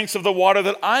whoever drinks of the water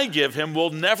that I give him will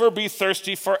never be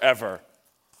thirsty forever.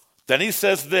 Then he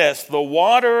says this, the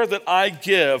water that I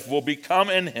give will become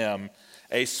in him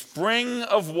a spring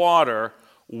of water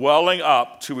welling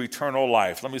up to eternal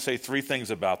life. Let me say three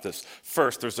things about this.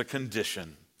 First, there's a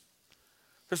condition.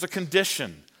 There's a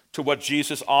condition to what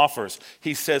Jesus offers.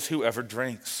 He says, whoever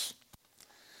drinks.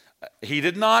 He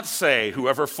did not say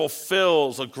whoever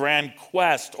fulfills a grand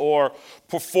quest or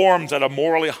performs at a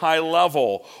morally high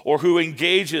level or who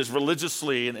engages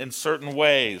religiously in certain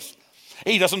ways.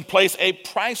 He doesn't place a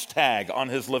price tag on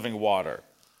his living water.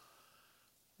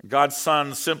 God's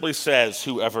Son simply says,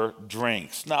 whoever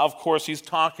drinks. Now, of course, he's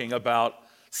talking about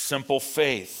simple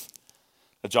faith.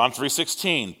 John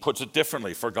 3:16 puts it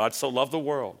differently. For God so loved the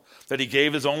world that he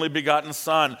gave his only begotten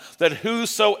Son, that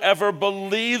whosoever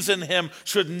believes in him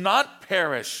should not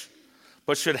perish,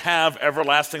 but should have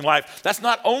everlasting life. That's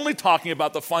not only talking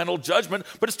about the final judgment,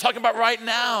 but it's talking about right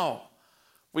now.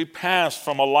 We pass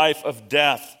from a life of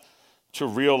death to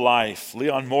real life.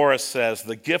 Leon Morris says,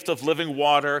 the gift of living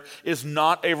water is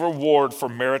not a reward for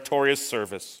meritorious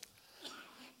service.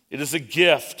 It is a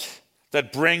gift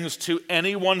that brings to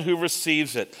anyone who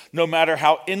receives it, no matter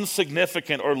how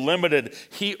insignificant or limited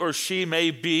he or she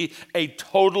may be, a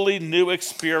totally new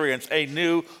experience, a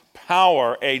new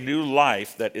empower a new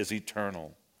life that is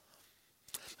eternal.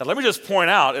 Now, let me just point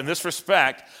out in this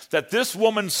respect that this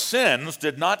woman's sins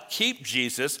did not keep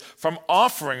Jesus from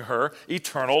offering her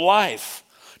eternal life.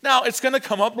 Now, it's going to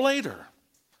come up later.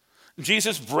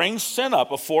 Jesus brings sin up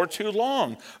before too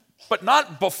long, but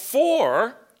not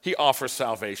before he offers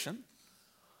salvation,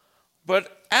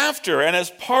 but after and as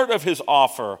part of his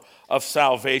offer of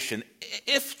salvation.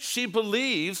 If she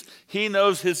believes, he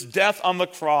knows his death on the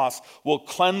cross will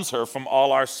cleanse her from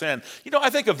all our sin. I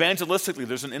think evangelistically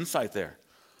there's an insight there.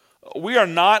 We are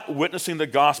not witnessing the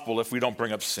gospel if we don't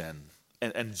bring up sin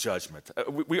and judgment.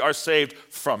 We are saved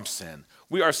from sin.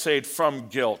 We are saved from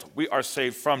guilt. We are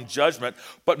saved from judgment.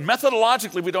 But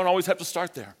methodologically, we don't always have to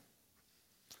start there.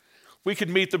 We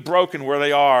can meet the broken where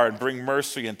they are and bring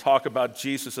mercy and talk about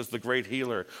Jesus as the great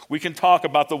healer. We can talk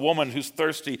about the woman who's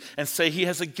thirsty and say he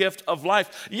has a gift of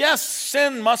life. Yes,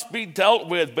 sin must be dealt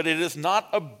with, but it is not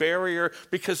a barrier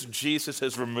because Jesus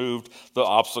has removed the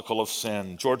obstacle of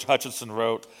sin. George Hutchinson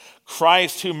wrote,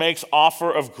 "Christ, who makes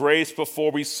offer of grace before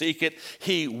we seek it,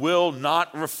 he will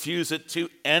not refuse it to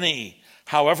any,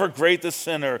 however great the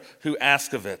sinner who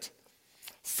asks of it.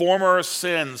 Former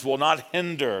sins will not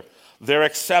hinder their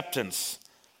acceptance.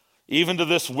 Even to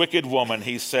this wicked woman,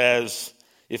 he says,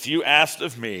 if you asked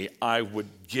of me, I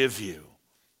would give you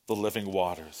the living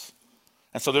waters."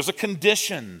 And so there's a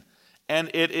condition, and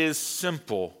it is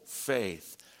simple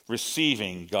faith,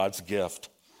 receiving God's gift.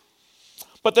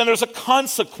 But then there's a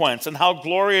consequence, and how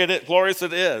glorious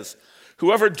it is.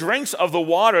 Whoever drinks of the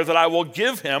water that I will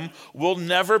give him will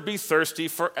never be thirsty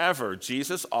forever.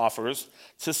 Jesus offers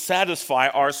to satisfy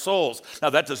our souls. Now,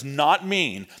 that does not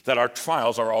mean that our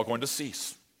trials are all going to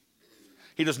cease.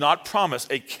 He does not promise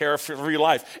a carefree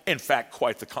life. In fact,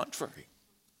 quite the contrary.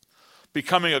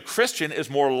 Becoming a Christian is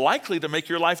more likely to make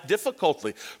your life difficult.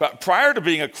 But prior to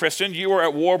being a Christian, you were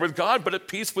at war with God, but at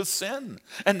peace with sin.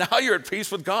 And now you're at peace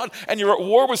with God, and you're at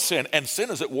war with sin. And sin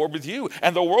is at war with you,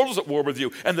 and the world is at war with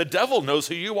you. And the devil knows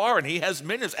who you are, and he has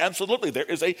minions. Absolutely, there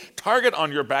is a target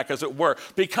on your back, as it were.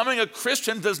 Becoming a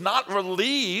Christian does not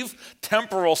relieve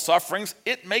temporal sufferings.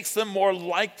 It makes them more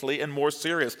likely and more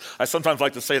serious. I sometimes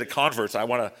like to say to converts, I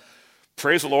want to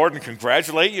praise the Lord and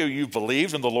congratulate you. You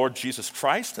believed in the Lord Jesus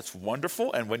Christ. That's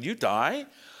wonderful. And when you die,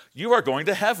 you are going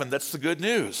to heaven. That's the good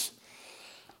news.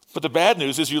 But the bad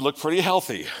news is you look pretty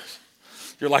healthy.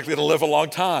 You're likely to live a long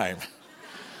time.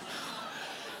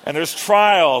 And there's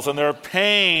trials and there are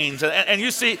pains. And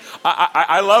you see,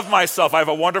 I love myself. I have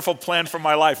a wonderful plan for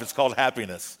my life. It's called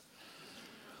happiness.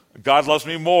 God loves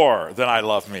me more than I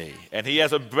love me. And he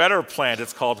has a better plan.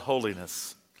 It's called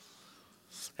holiness.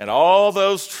 And all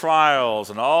those trials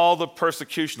and all the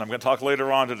persecution, I'm going to talk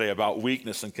later on today about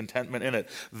weakness and contentment in it,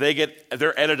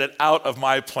 they're edited out of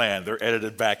my plan. They're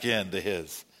edited back into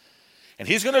his. And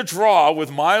he's going to draw with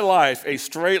my life a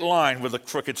straight line with a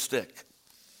crooked stick.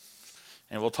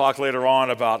 And we'll talk later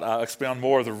on about, expound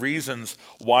more of the reasons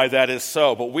why that is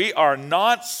so. But we are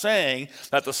not saying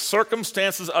that the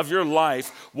circumstances of your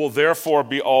life will therefore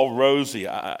be all rosy.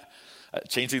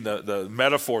 Changing the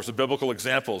metaphors, the biblical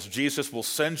examples, Jesus will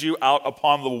send you out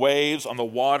upon the waves, on the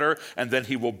water, and then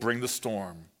he will bring the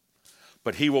storm.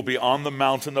 But he will be on the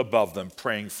mountain above them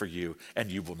praying for you,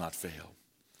 and you will not fail.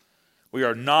 We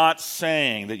are not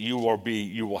saying that you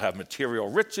will have material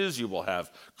riches, you will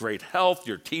have great health,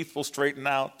 your teeth will straighten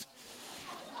out.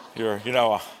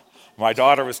 My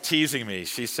daughter was teasing me.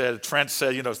 Trent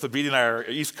said, Thabiti and I are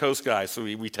East Coast guys, so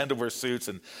we tend to wear suits.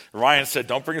 And Ryan said,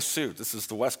 don't bring a suit. This is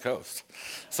the West Coast.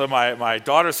 So my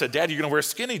daughter said, Dad, you're going to wear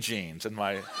skinny jeans. And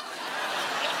my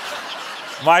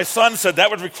son said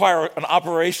that would require an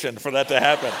operation for that to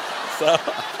happen. So,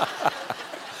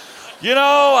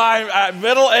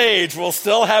 middle age will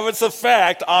still have its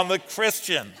effect on the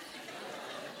Christian.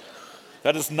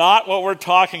 That is not what we're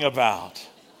talking about.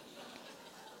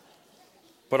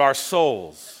 But our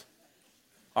souls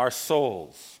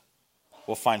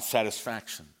will find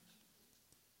satisfaction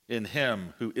in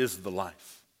him who is the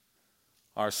life.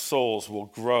 Our souls will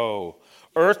grow.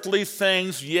 Earthly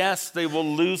things, yes, they will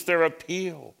lose their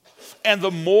appeal. And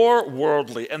the more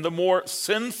worldly and the more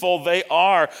sinful they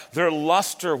are, their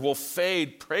luster will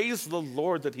fade. Praise the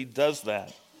Lord that he does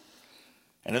that.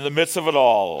 And in the midst of it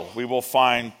all, we will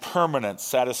find permanent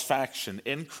satisfaction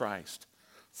in Christ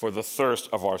for the thirst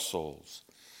of our souls.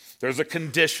 There's a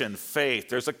condition, faith.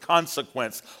 There's a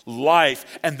consequence,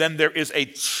 life. And then there is a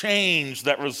change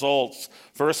that results.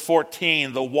 Verse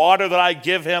 14, the water that I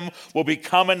give him will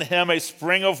become in him a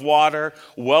spring of water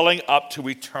welling up to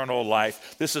eternal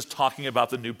life. This is talking about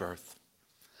the new birth.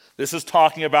 This is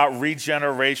talking about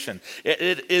regeneration.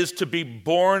 It is to be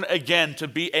born again, to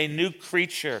be a new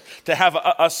creature, to have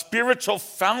a spiritual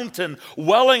fountain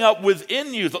welling up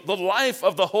within you, the life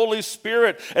of the Holy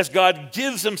Spirit as God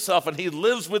gives himself and he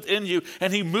lives within you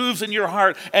and he moves in your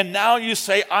heart. And now you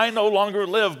say, I no longer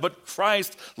live, but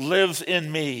Christ lives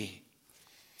in me.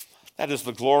 That is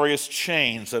the glorious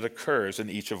change that occurs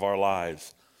in each of our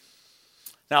lives.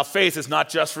 Now, faith is not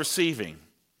just receiving.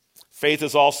 Faith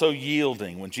is also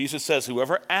yielding. When Jesus says,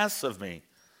 whoever asks of me,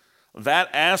 that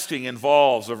asking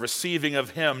involves a receiving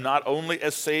of him not only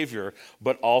as Savior,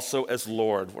 but also as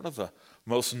Lord. One of the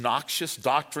most noxious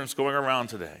doctrines going around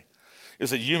today is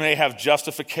that you may have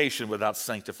justification without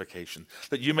sanctification,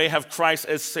 that you may have Christ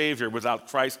as Savior without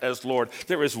Christ as Lord.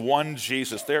 There is one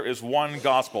Jesus. There is one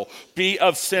gospel. Be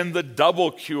of sin the double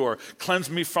cure. Cleanse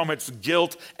me from its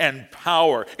guilt and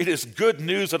power. It is good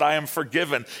news that I am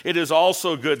forgiven. It is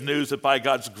also good news that by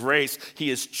God's grace, he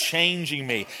is changing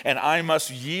me, and I must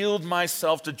yield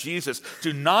myself to Jesus.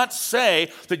 Do not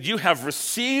say that you have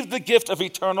received the gift of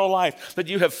eternal life, that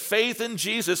you have faith in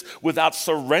Jesus without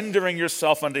surrendering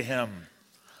yourself unto him.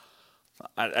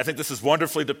 I think this is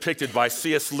wonderfully depicted by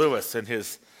C.S. Lewis in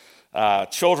his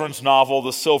children's novel,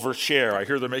 The Silver Chair. I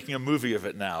hear they're making a movie of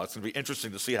it now. It's going to be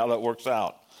interesting to see how that works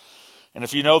out. And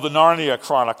if you know the Narnia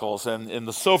Chronicles, and in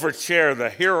The Silver Chair,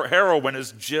 the heroine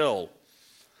is Jill.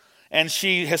 And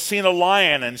she has seen a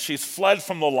lion, and she's fled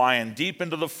from the lion deep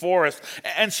into the forest,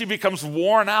 and she becomes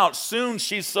worn out. Soon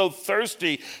she's so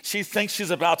thirsty, she thinks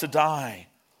she's about to die.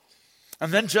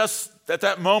 And then just at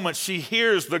that moment, she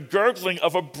hears the gurgling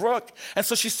of a brook. And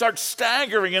so she starts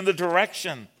staggering in the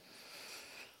direction.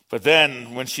 But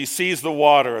then when she sees the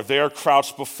water, there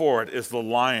crouched before it is the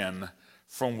lion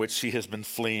from which she has been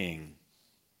fleeing.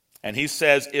 And he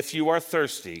says, if you are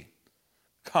thirsty,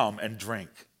 come and drink.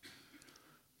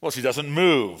 Well, she doesn't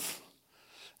move.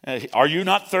 Are you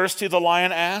not thirsty, the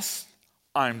lion asks.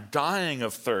 I'm dying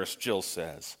of thirst, Jill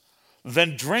says.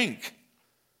 Then drink.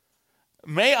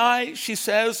 May I, she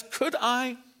says, could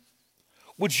I?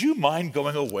 Would you mind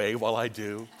going away while I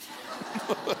do?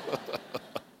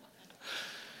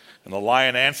 And the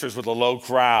lion answers with a low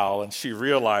growl, and she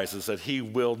realizes that he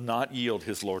will not yield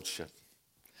his lordship.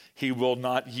 He will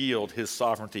not yield his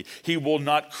sovereignty. He will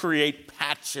not create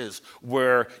patches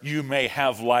where you may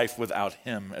have life without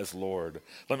him as Lord.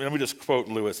 Let me just quote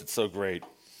Lewis. It's so great.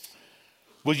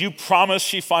 Will you promise,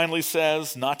 she finally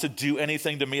says, not to do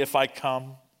anything to me if I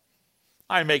come?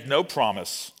 I make no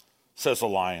promise, says the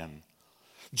lion.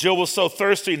 Jill was so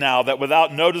thirsty now that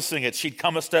without noticing it, she'd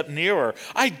come a step nearer.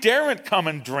 I daren't come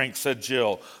and drink, said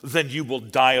Jill. Then you will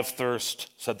die of thirst,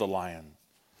 said the lion.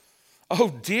 Oh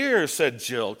dear, said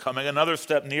Jill, coming another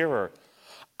step nearer.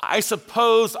 I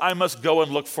suppose I must go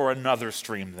and look for another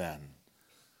stream then.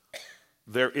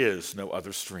 There is no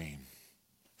other stream,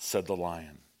 said the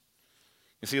lion.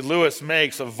 You see, Lewis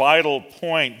makes a vital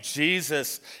point.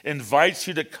 Jesus invites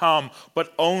you to come,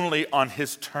 but only on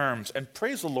his terms. And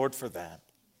praise the Lord for that.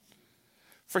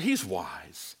 For he's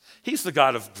wise. He's the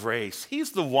God of grace.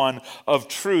 He's the one of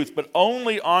truth, but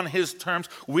only on his terms.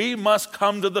 We must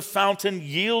come to the fountain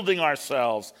yielding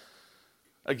ourselves.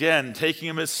 Again, taking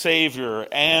him as Savior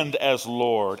and as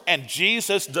Lord. And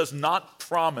Jesus does not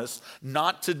promise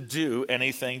not to do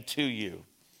anything to you.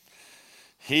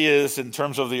 He is, in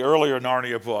terms of the earlier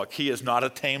Narnia book, he is not a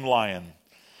tame lion.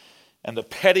 And the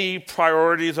petty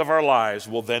priorities of our lives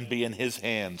will then be in his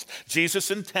hands. Jesus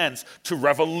intends to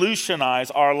revolutionize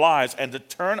our lives and to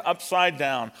turn upside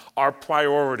down our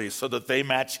priorities so that they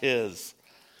match his.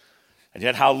 And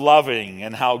yet how loving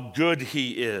and how good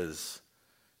he is.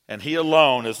 And he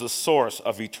alone is the source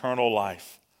of eternal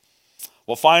life.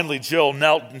 Well, finally, Jill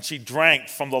knelt and she drank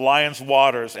from the lion's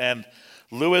waters, and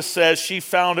Lewis says she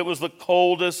found it was the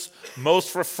coldest,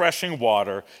 most refreshing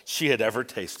water she had ever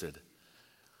tasted.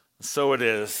 So it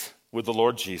is with the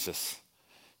Lord Jesus.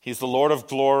 He's the Lord of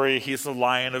glory. He's the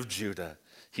Lion of Judah.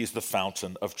 He's the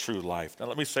fountain of true life. Now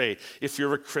let me say, if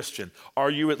you're a Christian, are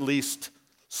you at least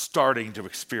starting to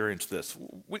experience this?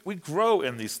 We grow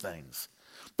in these things.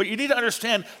 But you need to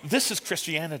understand, this is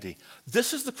Christianity.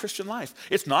 This is the Christian life.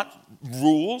 It's not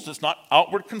rules. It's not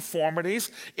outward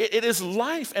conformities. It is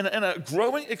life and a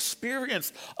growing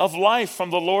experience of life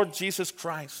from the Lord Jesus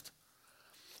Christ.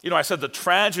 You know, I said the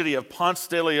tragedy of Ponce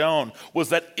de Leon was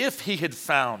that if he had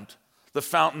found the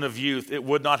fountain of youth, it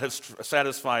would not have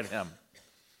satisfied him.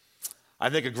 I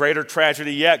think a greater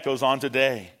tragedy yet goes on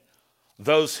today.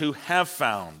 Those who have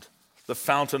found the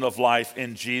fountain of life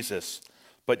in Jesus,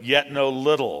 but yet know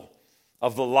little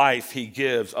of the life he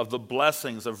gives, of the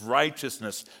blessings of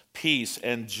righteousness, peace,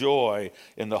 and joy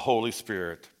in the Holy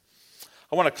Spirit.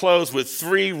 I want to close with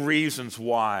 3 reasons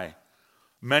why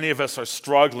many of us are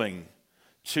struggling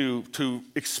to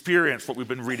experience what we've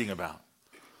been reading about.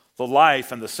 The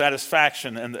life and the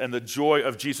satisfaction and the joy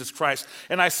of Jesus Christ.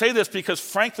 And I say this because,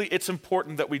 frankly, it's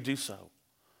important that we do so.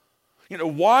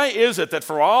 Why is it that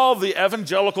for all the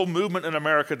evangelical movement in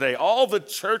America today, all the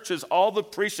churches, all the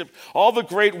precept, all the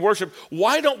great worship,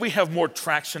 why don't we have more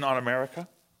traction on America?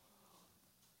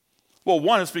 Well,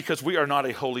 one is because we are not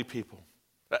a holy people.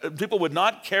 People would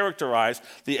not characterize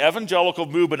the evangelical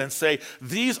movement and say,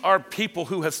 these are people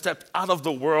who have stepped out of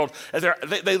the world. And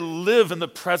they live in the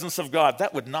presence of God.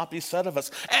 That would not be said of us.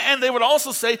 And they would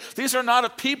also say, these are not a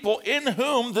people in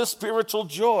whom this spiritual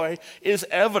joy is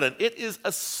evident. It is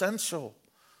essential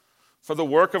for the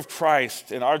work of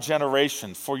Christ in our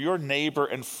generation, for your neighbor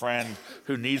and friend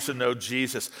who needs to know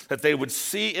Jesus, that they would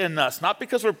see in us, not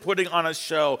because we're putting on a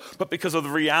show, but because of the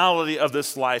reality of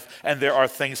this life, and there are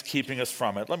things keeping us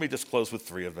from it. Let me just close with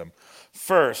 3 of them.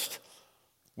 First,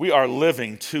 we are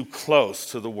living too close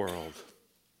to the world.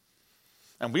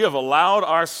 And we have allowed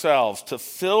ourselves to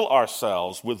fill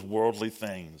ourselves with worldly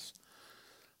things.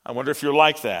 I wonder if you're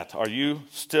like that. Are you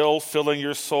still filling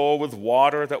your soul with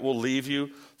water that will leave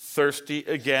you thirsty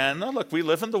again? No, look, we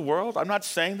live in the world. I'm not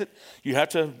saying that you have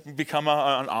to become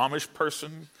an Amish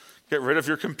person, get rid of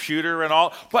your computer and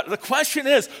all. But the question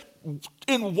is,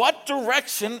 in what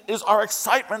direction is our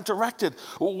excitement directed?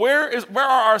 Where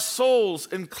are our souls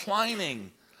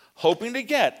inclining, hoping to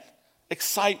get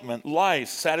excitement, life,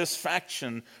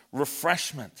 satisfaction,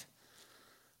 refreshment?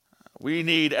 We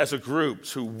need, as a group,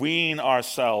 to wean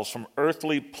ourselves from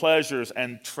earthly pleasures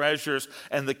and treasures,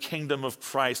 and the kingdom of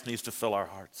Christ needs to fill our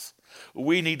hearts.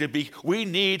 We need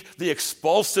the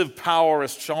expulsive power,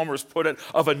 as Chalmers put it,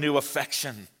 of a new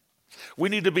affection. We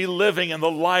need to be living in the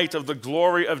light of the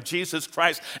glory of Jesus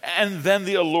Christ, and then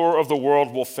the allure of the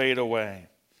world will fade away.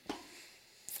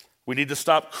 We need to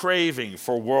stop craving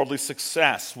for worldly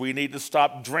success. We need to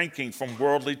stop drinking from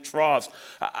worldly troughs.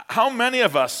 How many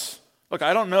of us, look,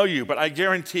 I don't know you, but I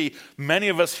guarantee many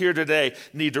of us here today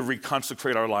need to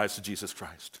reconsecrate our lives to Jesus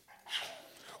Christ.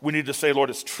 We need to say, Lord,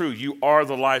 it's true, you are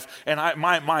the life, and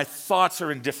my thoughts are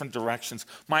in different directions.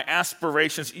 My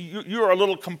aspirations, you are a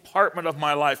little compartment of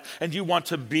my life, and you want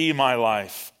to be my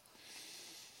life.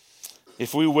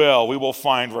 If we will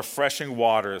find refreshing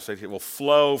waters that will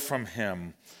flow from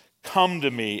him. Come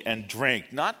to me and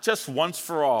drink, not just once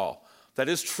for all. That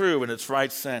is true in its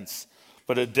right sense,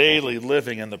 but a daily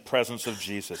living in the presence of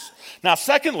Jesus. Now,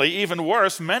 secondly, even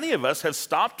worse, many of us have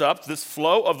stopped up this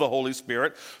flow of the Holy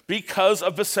Spirit because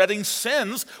of besetting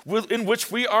sins in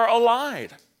which we are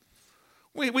allied.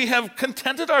 We have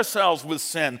contented ourselves with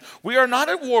sin. We are not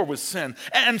at war with sin.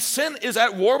 And sin is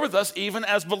at war with us even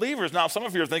as believers. Now, some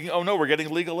of you are thinking, oh no, we're getting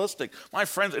legalistic. My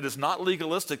friends, it is not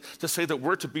legalistic to say that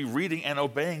we're to be reading and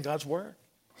obeying God's word.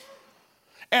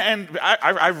 And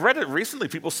I read it recently.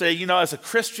 People say, as a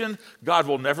Christian, God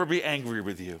will never be angry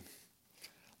with you.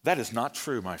 That is not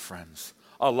true, my friends.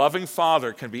 A loving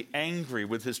father can be angry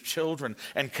with his children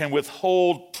and can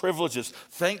withhold privileges.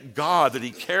 Thank God that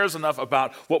he cares enough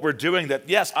about what we're doing that,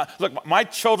 yes, look, my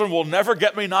children will never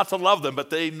get me not to love them, but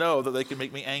they know that they can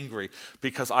make me angry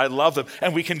because I love them.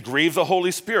 And we can grieve the Holy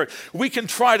Spirit. We can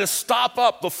try to stop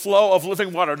up the flow of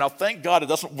living water. Now, thank God it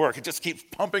doesn't work. It just keeps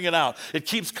pumping it out. It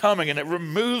keeps coming and it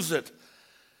removes it.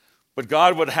 But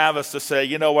God would have us to say,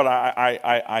 you know what,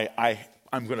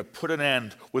 I'm going to put an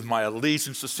end with my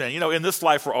allegiance to sin. In this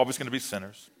life, we're always going to be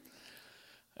sinners.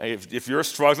 If you're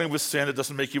struggling with sin, it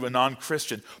doesn't make you a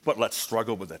non-Christian, but let's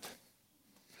struggle with it.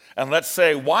 And let's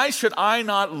say, why should I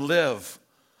not live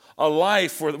a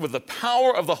life with the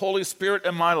power of the Holy Spirit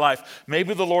in my life?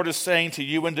 Maybe the Lord is saying to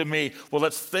you and to me, well,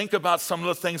 let's think about some of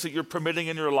the things that you're permitting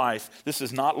in your life. This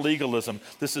is not legalism.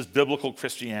 This is biblical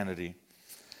Christianity.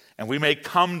 And we may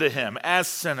come to him as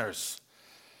sinners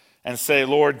and say,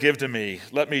 Lord, give to me,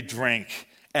 let me drink.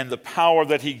 And the power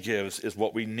that he gives is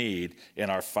what we need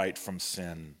in our fight from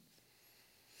sin.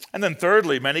 And then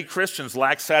thirdly, many Christians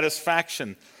lack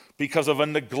satisfaction because of a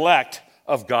neglect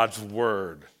of God's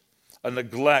word. A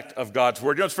neglect of God's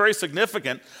word. It's very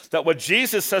significant that what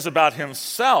Jesus says about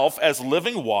himself as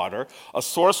living water, a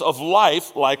source of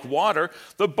life like water,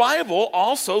 the Bible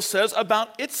also says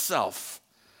about itself.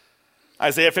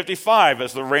 Isaiah 55,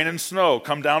 as the rain and snow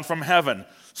come down from heaven,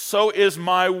 so is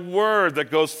my word that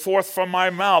goes forth from my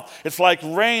mouth. It's like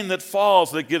rain that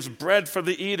falls that gives bread for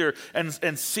the eater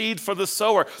and seed for the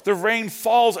sower. The rain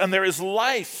falls and there is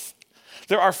life.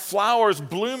 There are flowers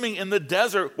blooming in the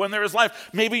desert when there is life.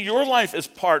 Maybe your life is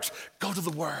parched. Go to the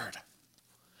word.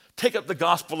 Take up the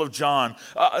Gospel of John.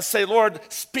 Say, Lord,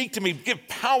 speak to me. Give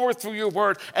power through your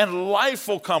word and life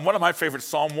will come. One of my favorites,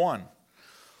 Psalm 1.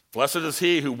 Blessed is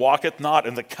he who walketh not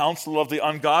in the counsel of the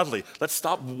ungodly. Let's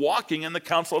stop walking in the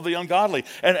counsel of the ungodly.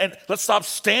 And let's stop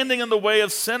standing in the way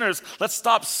of sinners. Let's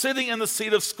stop sitting in the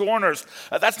seat of scorners.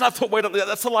 That's not the way to live.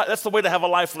 That's the way to have a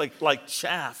life like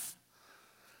chaff.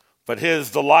 But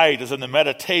his delight is in the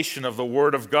meditation of the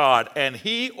word of God. And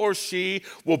he or she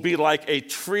will be like a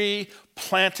tree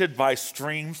planted by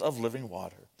streams of living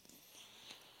water.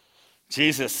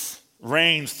 Jesus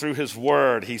reigns through his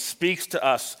word. He speaks to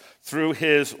us through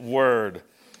his word.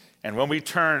 And when we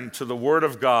turn to the word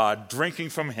of God, drinking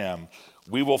from him,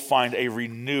 we will find a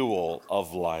renewal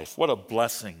of life. What a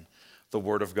blessing the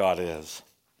word of God is.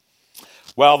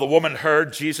 Well, the woman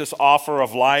heard Jesus' offer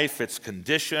of life, its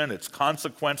condition, its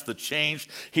consequence, the change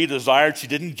he desired. She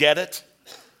didn't get it,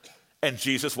 and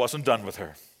Jesus wasn't done with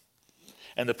her.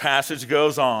 And the passage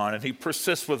goes on, and he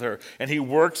persists with her, and he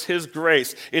works his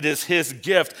grace. It is his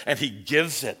gift, and he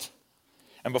gives it.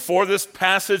 And before this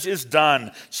passage is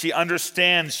done, she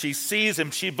understands, she sees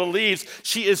him, she believes,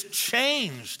 she is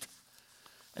changed.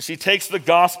 And she takes the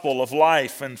gospel of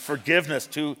life and forgiveness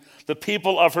to the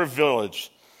people of her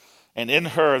village. And in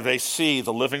her, they see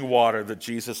the living water that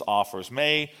Jesus offers.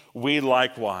 May we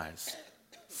likewise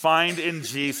find in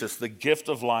Jesus the gift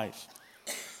of life.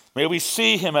 May we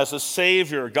see him as a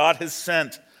Savior God has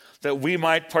sent that we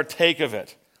might partake of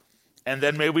it. And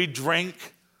then may we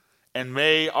drink, and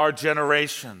may our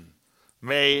generation,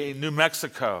 may New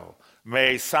Mexico,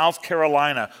 may South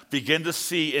Carolina begin to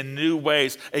see in new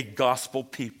ways a gospel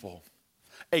people.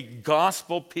 A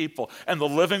gospel people. And the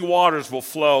living waters will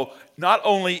flow not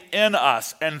only in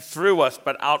us and through us,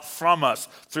 but out from us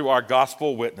through our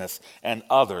gospel witness, and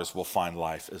others will find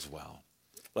life as well.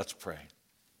 Let's pray.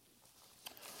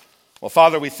 Well,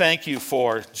 Father, we thank you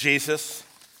for Jesus.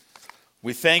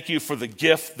 We thank you for the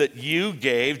gift that you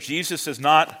gave. Jesus is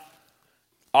not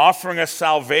offering us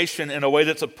salvation in a way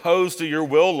that's opposed to your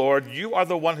will, Lord. You are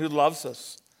the one who loves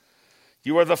us.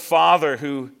 You are the Father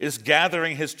who is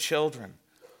gathering his children.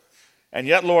 And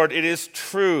yet, Lord, it is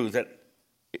true that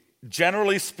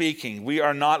generally speaking, we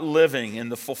are not living in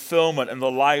the fulfillment and the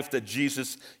life that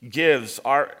Jesus gives.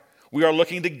 We are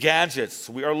looking to gadgets.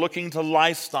 We are looking to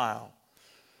lifestyle.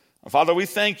 Father, we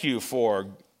thank you for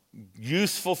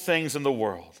useful things in the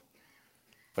world,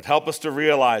 but help us to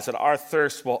realize that our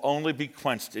thirst will only be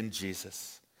quenched in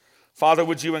Jesus. Father,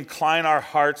 would you incline our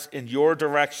hearts in your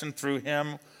direction through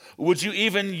him? Would you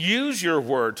even use your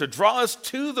word to draw us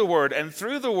to the word? And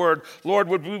through the word, Lord,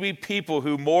 would we be people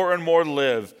who more and more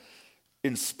live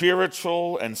in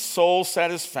spiritual and soul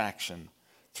satisfaction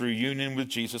through union with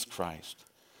Jesus Christ?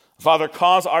 Father,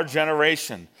 cause our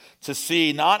generation to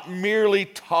see not merely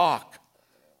talk,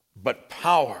 but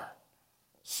power,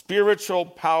 spiritual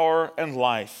power and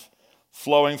life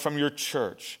flowing from your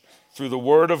church through the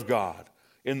word of God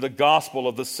in the gospel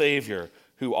of the Savior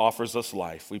who offers us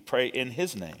life. We pray in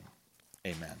his name.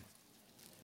 Amen.